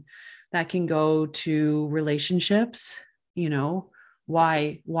anything. That can go to relationships,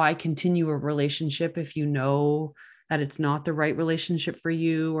 why continue a relationship if you know that it's not the right relationship for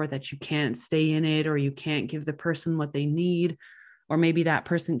you, or that you can't stay in it, or you can't give the person what they need, or maybe that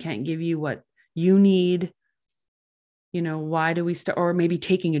person can't give you what you need. Why do we start? Or maybe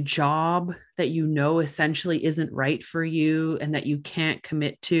taking a job that essentially isn't right for you and that you can't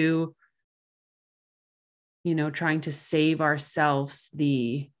commit to, trying to save ourselves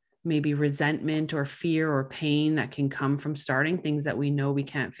the maybe resentment or fear or pain that can come from starting things that we know we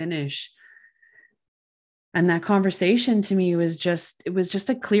can't finish. And that conversation to me was just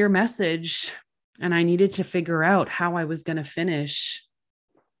a clear message. And I needed to figure out how I was going to finish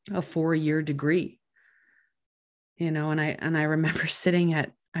a 4-year degree, and I remember sitting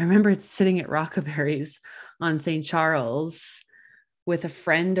at Rockaberry's on St. Charles with a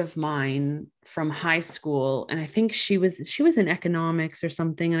friend of mine from high school. And I think she was in economics or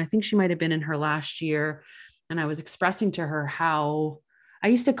something. And I think she might've been in her last year. And I was expressing to her how I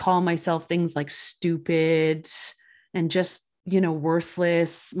used to call myself things like stupid and just,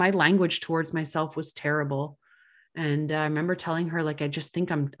 worthless. My language towards myself was terrible. And I remember telling her, like, I just think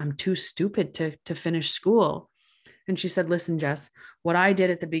I'm too stupid to finish school. And she said, listen, Jess, what I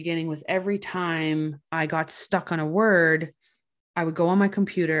did at the beginning was every time I got stuck on a word, I would go on my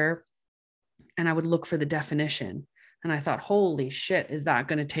computer and I would look for the definition. And I thought, holy shit, is that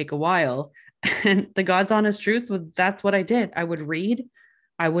going to take a while? And the God's honest truth was that's what I did. I would read.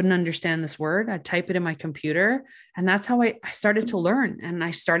 I wouldn't understand this word. I'd type it in my computer. And that's how I started to learn. And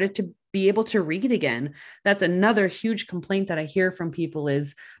I started to be able to read again. That's another huge complaint that I hear from people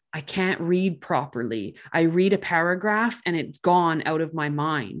is I can't read properly. I read a paragraph and it's gone out of my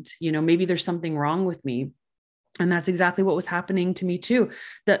mind. Maybe there's something wrong with me. And that's exactly what was happening to me too.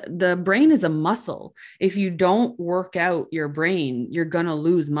 The brain is a muscle. If you don't work out your brain, you're going to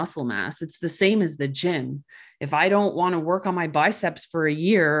lose muscle mass. It's the same as the gym. If I don't want to work on my biceps for a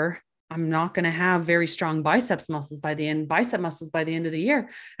year, I'm not going to have very strong bicep muscles by the end of the year.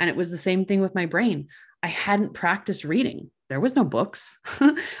 And it was the same thing with my brain. I hadn't practiced reading. There was no books.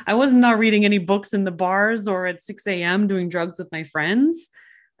 I was not reading any books in the bars or at 6 a.m. doing drugs with my friends.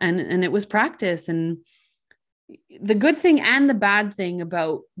 And it was practice. And the good thing and the bad thing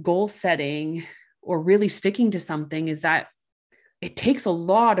about goal setting or really sticking to something is that it takes a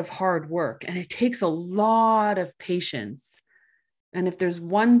lot of hard work and it takes a lot of patience. And if there's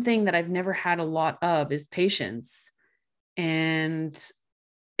one thing that I've never had a lot of is patience. And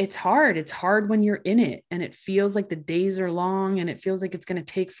it's hard. It's hard when you're in it and it feels like the days are long and it feels like it's going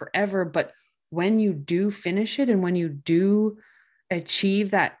to take forever. But when you do finish it and when you do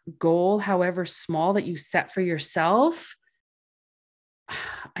achieve that goal, however small that you set for yourself,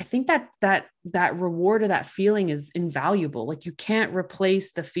 I think that reward or that feeling is invaluable. Like you can't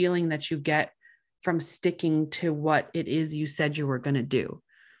replace the feeling that you get from sticking to what it is you said you were going to do.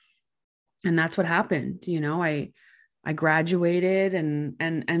 And that's what happened. I graduated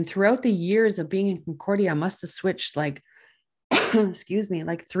and throughout the years of being in Concordia, I must have switched like, excuse me,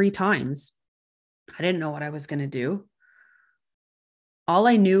 like 3 times. I didn't know what I was going to do. All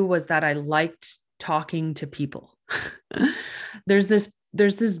I knew was that I liked talking to people. There's this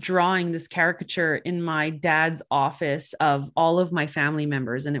drawing, this caricature in my dad's office of all of my family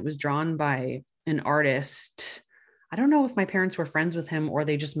members. And it was drawn by an artist. I don't know if my parents were friends with him or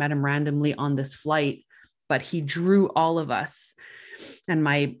they just met him randomly on this flight, but he drew all of us. And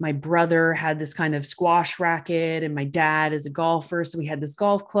my brother had this kind of squash racket and my dad is a golfer. So we had this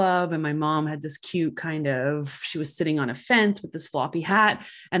golf club and my mom had this cute she was sitting on a fence with this floppy hat.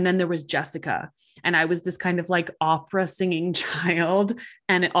 And then there was Jessica. And I was this kind of like opera singing child.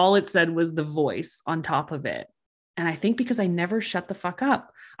 And all it said was the voice on top of it. And I think because I never shut the fuck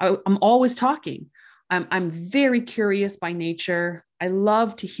up, I'm always talking. I'm very curious by nature. I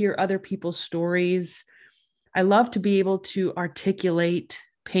love to hear other people's stories. I love to be able to articulate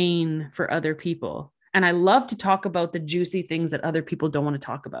pain for other people. And I love to talk about the juicy things that other people don't want to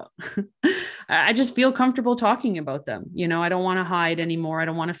talk about. I just feel comfortable talking about them. I don't want to hide anymore. I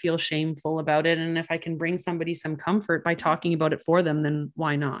don't want to feel shameful about it. And if I can bring somebody some comfort by talking about it for them, then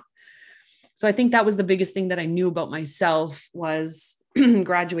why not? So I think that was the biggest thing that I knew about myself was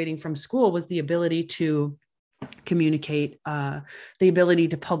graduating from school was the ability to communicate, the ability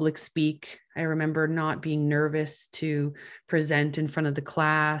to public speak. I remember not being nervous to present in front of the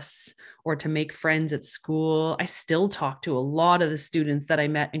class or to make friends at school. I still talk to a lot of the students that I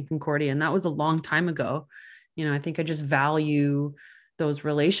met in Concordia, and that was a long time ago. I think I just value those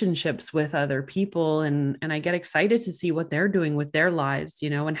relationships with other people, and I get excited to see what they're doing with their lives,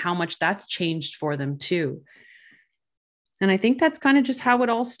 and how much that's changed for them too. And I think that's kind of just how it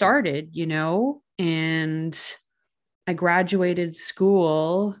all started, and I graduated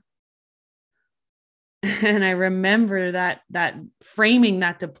school and I remember that framing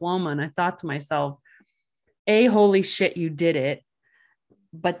that diploma, and I thought to myself, holy shit, you did it.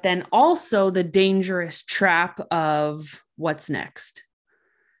 But then also the dangerous trap of what's next.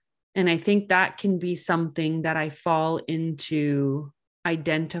 And I think that can be something that I fall into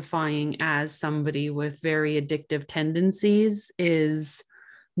identifying as somebody with very addictive tendencies, is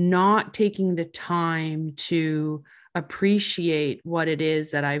not taking the time to appreciate what it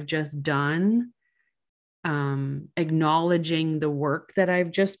is that I've just done, acknowledging the work that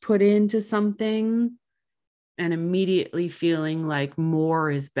I've just put into something, and immediately feeling like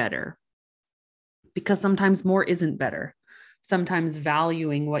more is better. Because sometimes more isn't better. Sometimes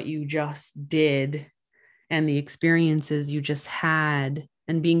valuing what you just did and the experiences you just had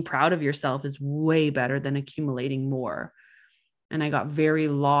and being proud of yourself is way better than accumulating more. And I got very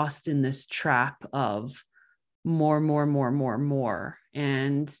lost in this trap of more, more, more, more, more.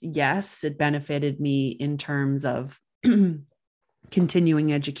 And yes, it benefited me in terms of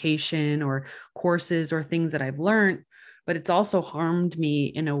continuing education or courses or things that I've learned, but it's also harmed me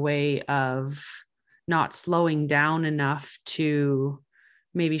in a way of not slowing down enough to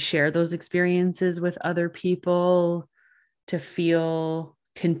maybe share those experiences with other people, to feel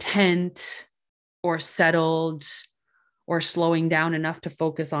content or settled, or slowing down enough to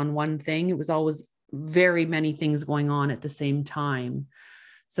focus on one thing. It was always very many things going on at the same time.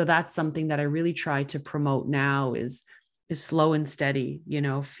 So that's something that I really try to promote now is slow and steady,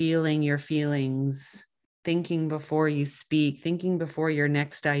 feeling your feelings, thinking before you speak, thinking before your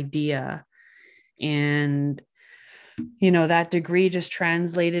next idea. And, that degree just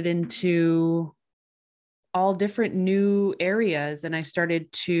translated into all different new areas. And I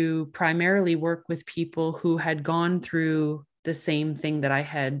started to primarily work with people who had gone through the same thing that I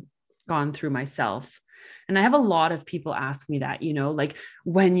had gone through myself. And I have a lot of people ask me that, like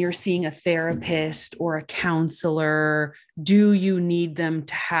when you're seeing a therapist or a counselor, do you need them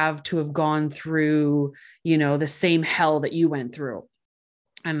to have gone through, the same hell that you went through?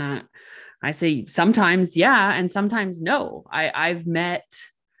 And I say sometimes, yeah, and sometimes no. I've met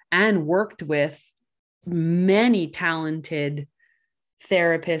and worked with many talented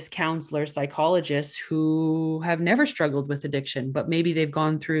therapists, counselors, psychologists who have never struggled with addiction, but maybe they've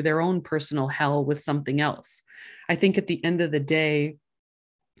gone through their own personal hell with something else. I think at the end of the day,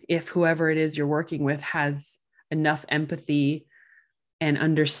 if whoever it is you're working with has enough empathy and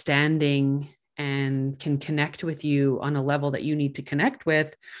understanding and can connect with you on a level that you need to connect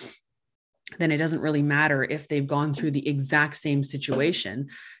with, then it doesn't really matter if they've gone through the exact same situation.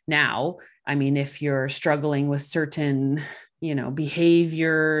 Now, I mean, if you're struggling with certain,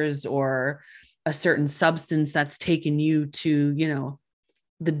 behaviors or a certain substance that's taken you to,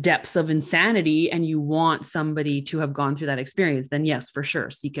 the depths of insanity, and you want somebody to have gone through that experience, then yes, for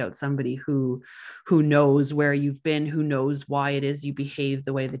sure, seek out somebody who knows where you've been, who knows why it is you behave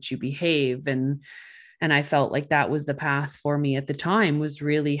the way that you behave. And I felt like that was the path for me at the time, was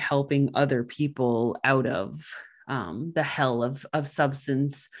really helping other people out of the hell of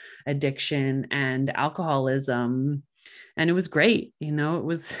substance addiction and alcoholism. And it was great. It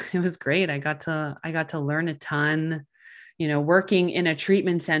was great. I got to learn a ton. Working in a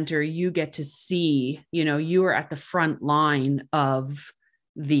treatment center, you get to see, you are at the front line of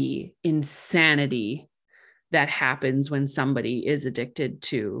the insanity that happens when somebody is addicted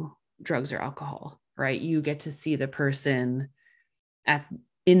to drugs or alcohol, right? You get to see the person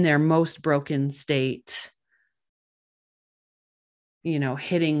in their most broken state,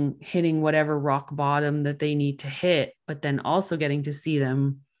 hitting whatever rock bottom that they need to hit, but then also getting to see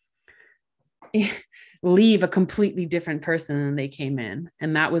them leave a completely different person than they came in.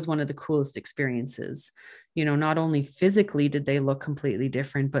 And that was one of the coolest experiences. Not only physically did they look completely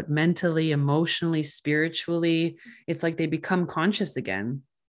different, but mentally, emotionally, spiritually, it's like they become conscious again.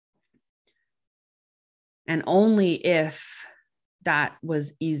 And only if that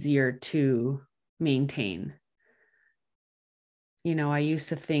was easier to maintain. I used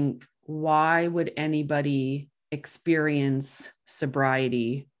to think, why would anybody experience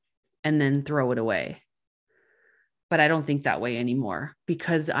sobriety and then throw it away. But I don't think that way anymore,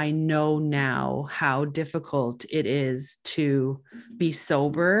 because I know now how difficult it is to be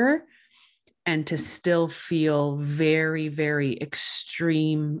sober and to still feel very, very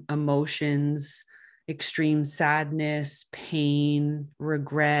extreme emotions, extreme sadness, pain,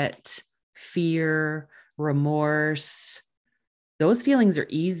 regret, fear, remorse. Those feelings are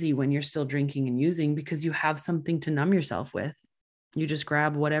easy when you're still drinking and using, because you have something to numb yourself with. You just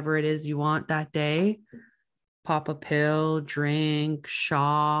grab whatever it is you want that day, pop a pill, drink,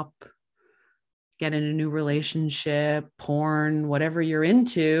 shop, get in a new relationship, porn, whatever you're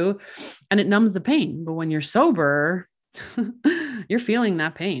into, and it numbs the pain. But when you're sober, you're feeling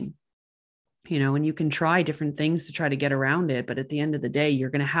that pain, and you can try different things to try to get around it. But at the end of the day, you're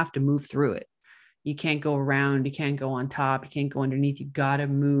going to have to move through it. You can't go around, you can't go on top, you can't go underneath. You got to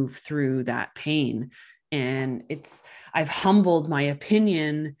move through that pain. And I've humbled my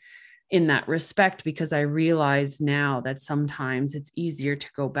opinion in that respect, because I realize now that sometimes it's easier to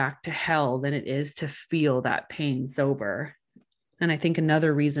go back to hell than it is to feel that pain sober. And I think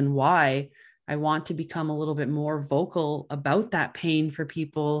another reason why I want to become a little bit more vocal about that pain for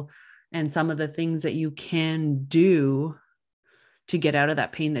people, and some of the things that you can do to get out of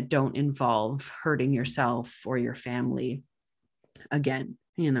that pain that don't involve hurting yourself or your family again,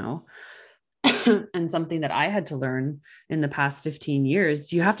 and something that I had to learn in the past 15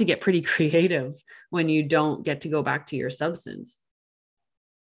 years, you have to get pretty creative when you don't get to go back to your substance.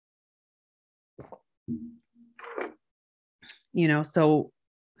 So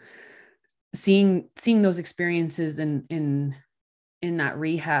seeing those experiences in that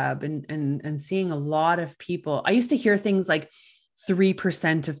rehab, and seeing a lot of people, I used to hear things like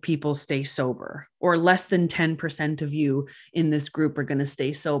 3% of people stay sober, or less than 10% of you in this group are going to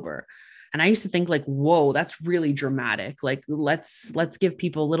stay sober. And I used to think like, whoa, that's really dramatic. Like, let's give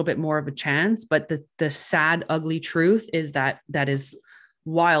people a little bit more of a chance. But the sad, ugly truth is that is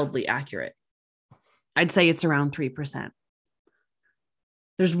wildly accurate. I'd say it's around 3%.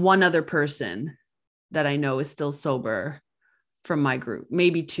 There's one other person that I know is still sober from my group,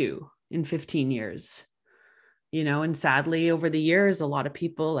 maybe 2 in 15 years. And sadly, over the years, a lot of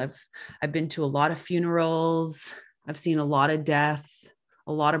people, I've been to a lot of funerals. I've seen a lot of death,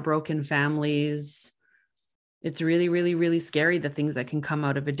 a lot of broken families. It's really, really, really scary, the things that can come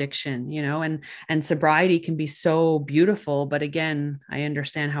out of addiction, and sobriety can be so beautiful. But again, I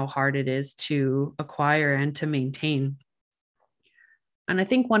understand how hard it is to acquire and to maintain. And I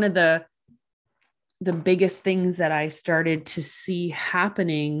think one of the biggest things that I started to see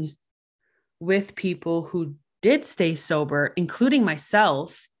happening with people who did stay sober, including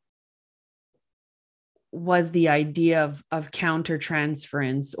myself, was the idea of counter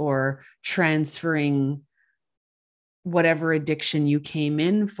transference, or transferring whatever addiction you came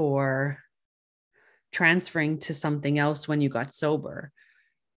in for, transferring to something else when you got sober.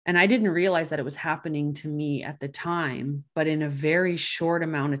 And I didn't realize that it was happening to me at the time, but in a very short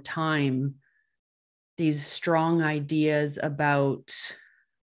amount of time, these strong ideas about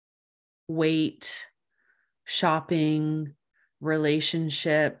weight, shopping,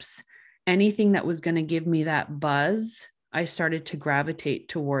 relationships, anything that was going to give me that buzz, I started to gravitate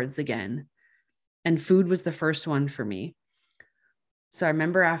towards again. And food was the first one for me. So I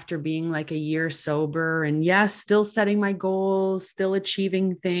remember after being like a year sober, and yes, still setting my goals, still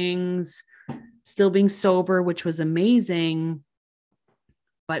achieving things, still being sober, which was amazing,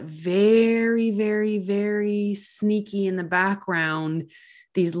 but very, very, very sneaky in the background,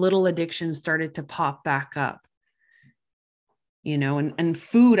 these little addictions started to pop back up. And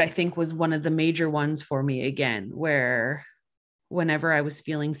food, I think, was one of the major ones for me again, where whenever I was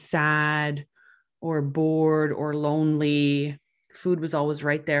feeling sad or bored or lonely, food was always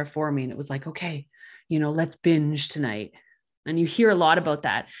right there for me. And it was like, okay, let's binge tonight. And you hear a lot about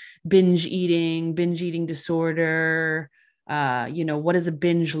that binge eating disorder. What does a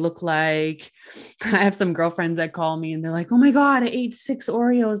binge look like? I have some girlfriends that call me and they're like, oh my God, I ate 6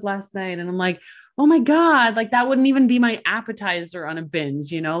 Oreos last night. And I'm like, oh my God, like that wouldn't even be my appetizer on a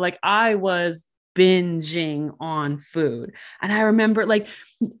binge, like I was binging on food. And I remember like,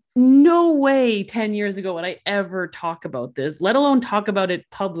 no way 10 years ago would I ever talk about this, let alone talk about it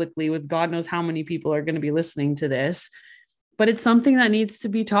publicly with God knows how many people are going to be listening to this. But it's something that needs to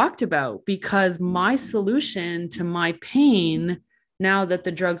be talked about, because my solution to my pain, now that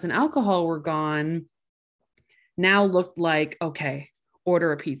the drugs and alcohol were gone, now looked like, okay,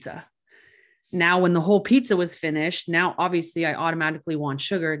 order a pizza. Now, when the whole pizza was finished, now obviously I automatically want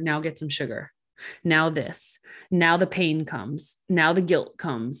sugar. Now get some sugar. Now this, now the pain comes, now the guilt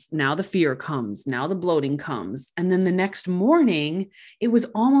comes, now the fear comes, now the bloating comes. And then the next morning, it was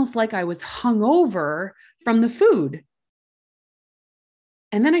almost like I was hungover from the food.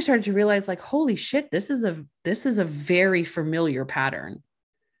 And then I started to realize, like, holy shit, this is a very familiar pattern.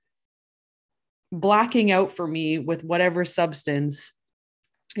 Blacking out for me with whatever substance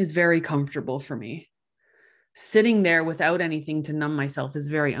is very comfortable for me. Sitting there without anything to numb myself is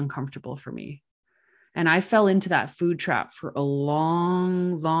very uncomfortable for me. And I fell into that food trap for a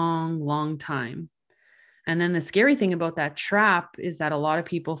long, long, long time. And then the scary thing about that trap is that a lot of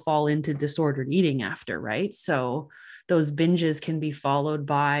people fall into disordered eating after, right? So those binges can be followed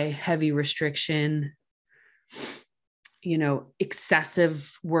by heavy restriction.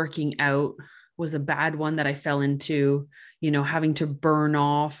 Excessive working out was a bad one that I fell into, having to burn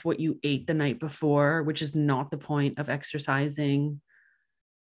off what you ate the night before, which is not the point of exercising.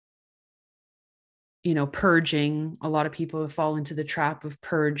 Purging. A lot of people fall into the trap of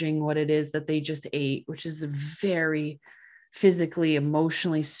purging what it is that they just ate, which is a very physically,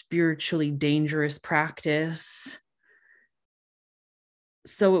 emotionally, spiritually dangerous practice.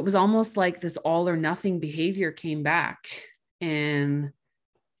 So it was almost like this all or nothing behavior came back. And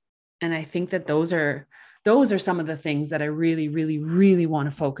I think that those are some of the things that I really, really, really want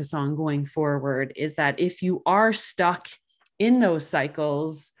to focus on going forward, is that if you are stuck in those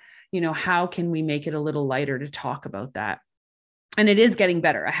cycles, how can we make it a little lighter to talk about that? And it is getting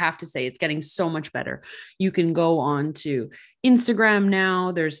better. I have to say, it's getting so much better. You can go on to Instagram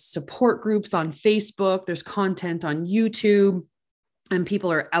now. There's support groups on Facebook. There's content on YouTube. And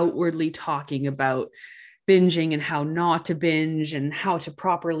people are outwardly talking about binging and how not to binge and how to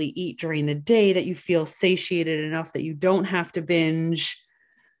properly eat during the day, that you feel satiated enough that you don't have to binge,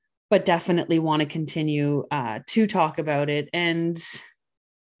 but definitely want to continue to talk about it. And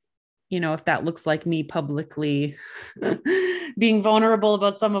if that looks like me publicly being vulnerable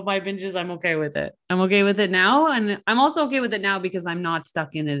about some of my binges, I'm okay with it. I'm okay with it now. And I'm also okay with it now because I'm not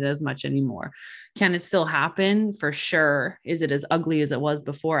stuck in it as much anymore. Can it still happen? For sure. Is it as ugly as it was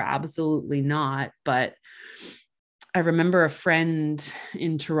before? Absolutely not. But I remember a friend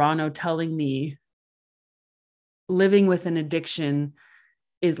in Toronto telling me living with an addiction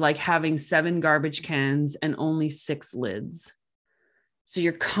is like having 7 garbage cans and only 6 lids. So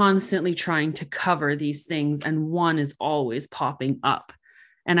you're constantly trying to cover these things, and one is always popping up.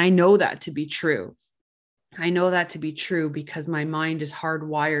 And I know that to be true. I know that to be true because my mind is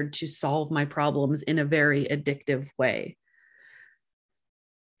hardwired to solve my problems in a very addictive way.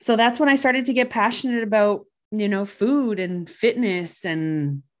 So that's when I started to get passionate about, food and fitness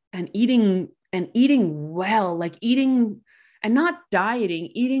and eating well, like eating and not dieting,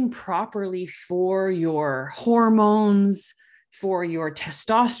 eating properly for your hormones, for your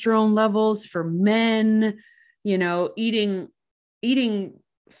testosterone levels, for men, eating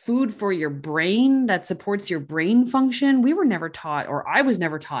food for your brain that supports your brain function. We were never taught, or I was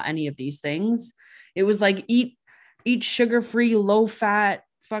never taught any of these things. It was like eat sugar-free, low-fat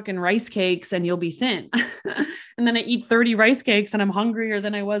fucking rice cakes and you'll be thin. And then I eat 30 rice cakes and I'm hungrier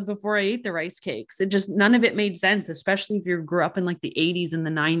than I was before I ate the rice cakes. None of it made sense, especially if you grew up in like the 80s and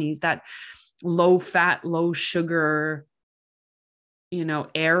the 90s, that low fat, low sugar,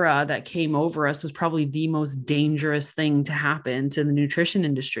 era that came over us was probably the most dangerous thing to happen to the nutrition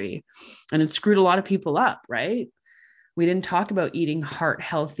industry. And it screwed a lot of people up, right? We didn't talk about eating heart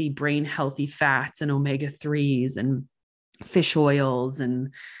healthy, brain healthy fats and omega-3s and fish oils.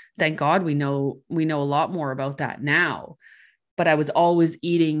 And thank God we know a lot more about that now. But I was always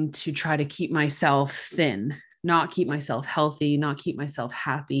eating to try to keep myself thin, not keep myself healthy, not keep myself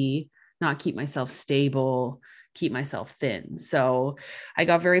happy, not keep myself stable, keep myself thin. So I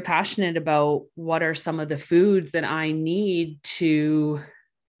got very passionate about what are some of the foods that I need to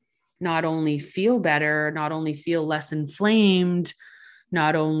not only feel better, not only feel less inflamed,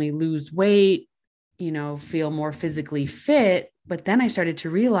 not only lose weight, feel more physically fit. But then I started to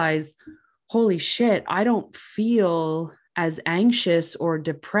realize, holy shit, I don't feel as anxious or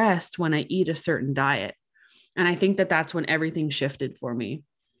depressed when I eat a certain diet. And I think that that's when everything shifted for me.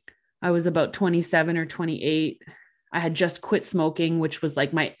 I was about 27 or 28. I had just quit smoking, which was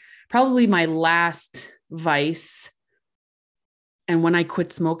like probably my last vice. And when I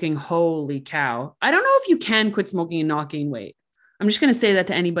quit smoking, holy cow. I don't know if you can quit smoking and not gain weight. I'm just going to say that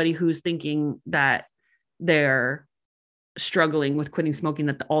to anybody who's thinking that they're struggling with quitting smoking,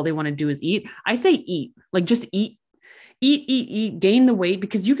 that all they want to do is eat. I say eat, like just eat, gain the weight,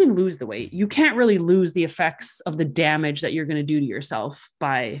 because you can lose the weight. You can't really lose the effects of the damage that you're going to do to yourself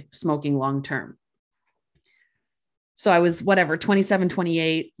by smoking long-term. So I was whatever, 27,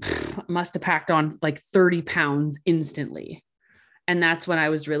 28, must have packed on like 30 pounds instantly. And that's when I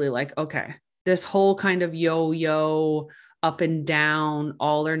was really like, okay, this whole kind of yo-yo up and down,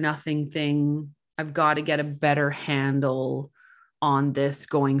 all or nothing thing, I've got to get a better handle on this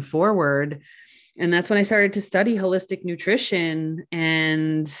going forward. And that's when I started to study holistic nutrition.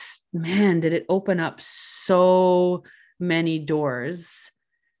 And man, did it open up so many doors.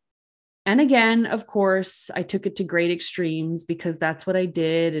 And again, of course, I took it to great extremes because that's what I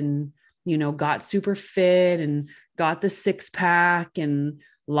did. And, got super fit and got the 6-pack and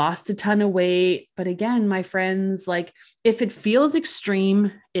lost a ton of weight. But again, my friends, like if it feels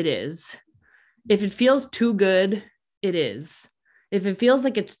extreme, it is. If it feels too good, it is. If it feels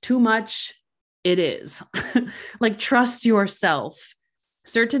like it's too much, it is. Like trust yourself.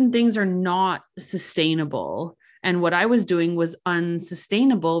 Certain things are not sustainable. And what I was doing was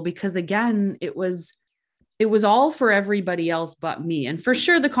unsustainable because again, it was all for everybody else but me. And for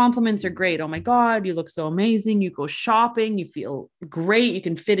sure the compliments are great. Oh my God, you look so amazing. You go shopping, you feel great, you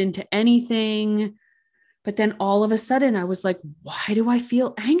can fit into anything. But then all of a sudden I was like, why do I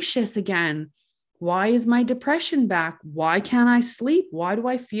feel anxious again? Why is my depression back? Why can't I sleep? Why do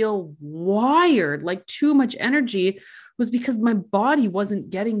I feel wired? Like too much energy was because my body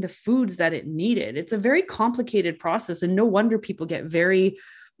wasn't getting the foods that it needed. It's a very complicated process. And no wonder people get very,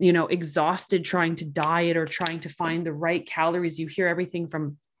 exhausted trying to diet or trying to find the right calories. You hear everything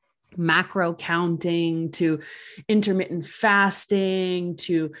from macro counting to intermittent fasting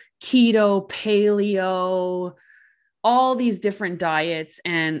to keto, paleo, all these different diets.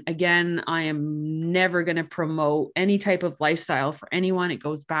 And again, I am never going to promote any type of lifestyle for anyone. It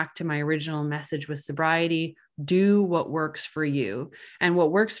goes back to my original message with sobriety. Do what works for you. And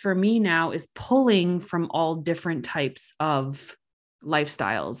what works for me now is pulling from all different types of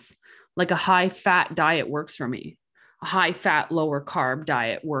lifestyles. Like a high fat diet works for me. A high fat, lower carb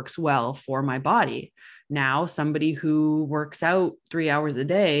diet works well for my body. Now, somebody who works out 3 hours a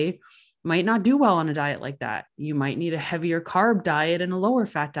day might not do well on a diet like that. You might need a heavier carb diet and a lower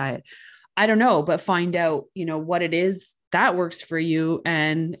fat diet. I don't know, but find out, what it is that works for you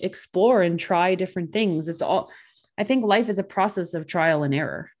and explore and try different things. I think life is a process of trial and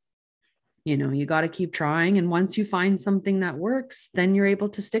error. You got to keep trying. And once you find something that works, then you're able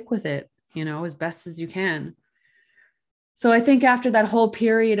to stick with it, as best as you can. So I think after that whole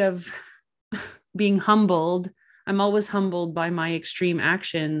period of being humbled, I'm always humbled by my extreme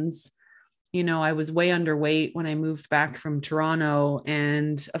actions. I was way underweight when I moved back from Toronto.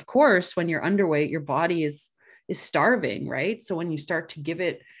 And of course, when you're underweight, your body is starving, right? So when you start to give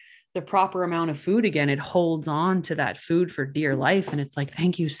it the proper amount of food again, it holds on to that food for dear life. And it's like,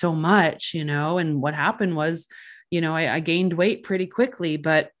 thank you so much, and what happened was, I gained weight pretty quickly,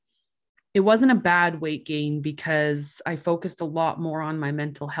 but it wasn't a bad weight gain because I focused a lot more on my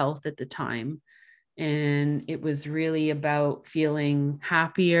mental health at the time. And it was really about feeling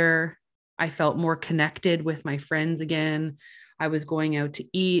happier. I felt more connected with my friends again. I was going out to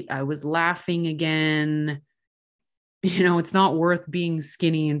eat. I was laughing again. It's not worth being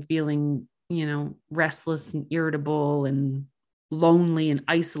skinny and feeling, restless and irritable and lonely and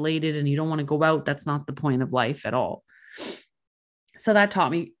isolated and you don't want to go out. That's not the point of life at all. So that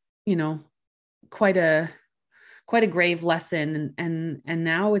taught me, quite a grave lesson. And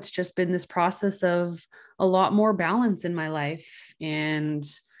now it's just been this process of a lot more balance in my life. And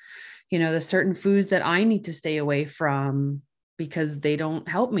the certain foods that I need to stay away from because they don't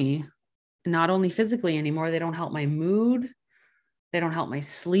help me, not only physically anymore, they don't help my mood. They don't help my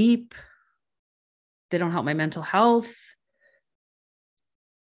sleep. They don't help my mental health.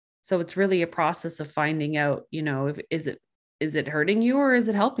 So it's really a process of finding out, is it hurting you or is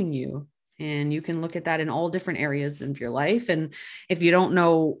it helping you? And you can look at that in all different areas of your life. And if you don't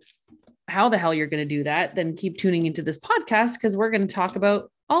know how the hell you're going to do that, then keep tuning into this podcast because we're going to talk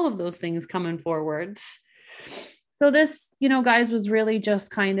about all of those things coming forwards. So this, guys, was really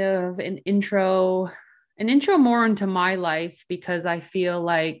just kind of an intro more into my life because I feel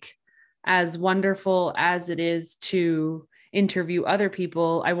like as wonderful as it is to interview other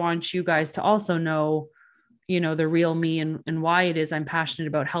people, I want you guys to also know, the real me and why it is I'm passionate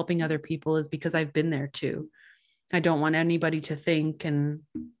about helping other people is because I've been there too. I don't want anybody to think, and,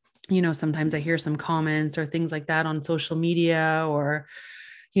 sometimes I hear some comments or things like that on social media or,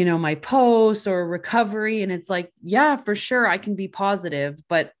 my posts or recovery. And it's like, yeah, for sure, I can be positive,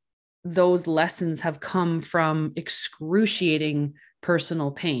 but those lessons have come from excruciating personal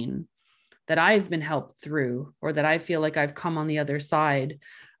pain that I've been helped through, or that I feel like I've come on the other side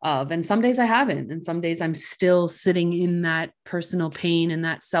of. And some days I haven't. And some days I'm still sitting in that personal pain and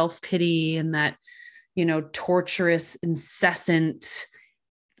that self-pity and that, torturous, incessant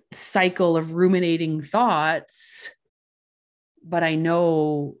cycle of ruminating thoughts. But I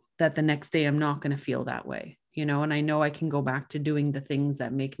know that the next day I'm not going to feel that way, and I know I can go back to doing the things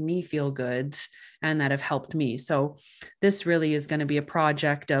that make me feel good and that have helped me. So this really is going to be a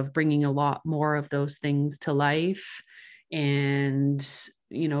project of bringing a lot more of those things to life and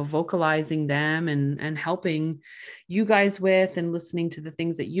vocalizing them and helping you guys with and listening to the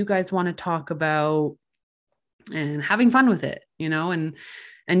things that you guys want to talk about and having fun with it,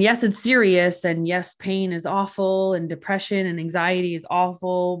 and yes, it's serious, and yes, pain is awful and depression and anxiety is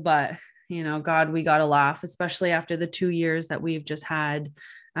awful, but God, we got to laugh, especially after the 2 years that we've just had.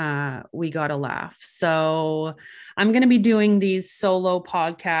 We got to laugh. So I'm going to be doing these solo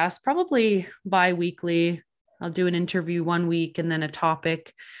podcasts, probably bi-weekly. I'll do an interview one week and then a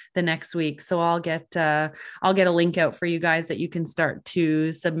topic the next week. So I'll get a link out for you guys that you can start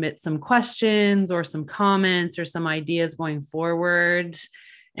to submit some questions or some comments or some ideas going forward.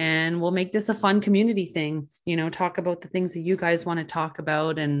 And we'll make this a fun community thing, talk about the things that you guys want to talk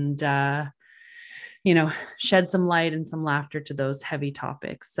about and, shed some light and some laughter to those heavy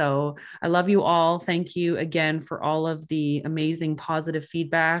topics. So I love you all. Thank you again for all of the amazing positive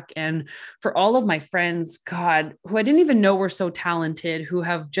feedback and for all of my friends, God, who I didn't even know were so talented, who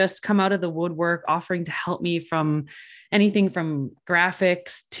have just come out of the woodwork offering to help me from anything from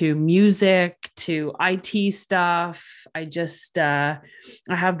graphics to music to IT stuff. I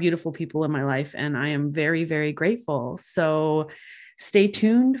have beautiful people in my life and I am very, very grateful. So stay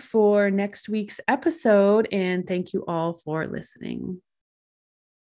tuned for next week's episode and thank you all for listening.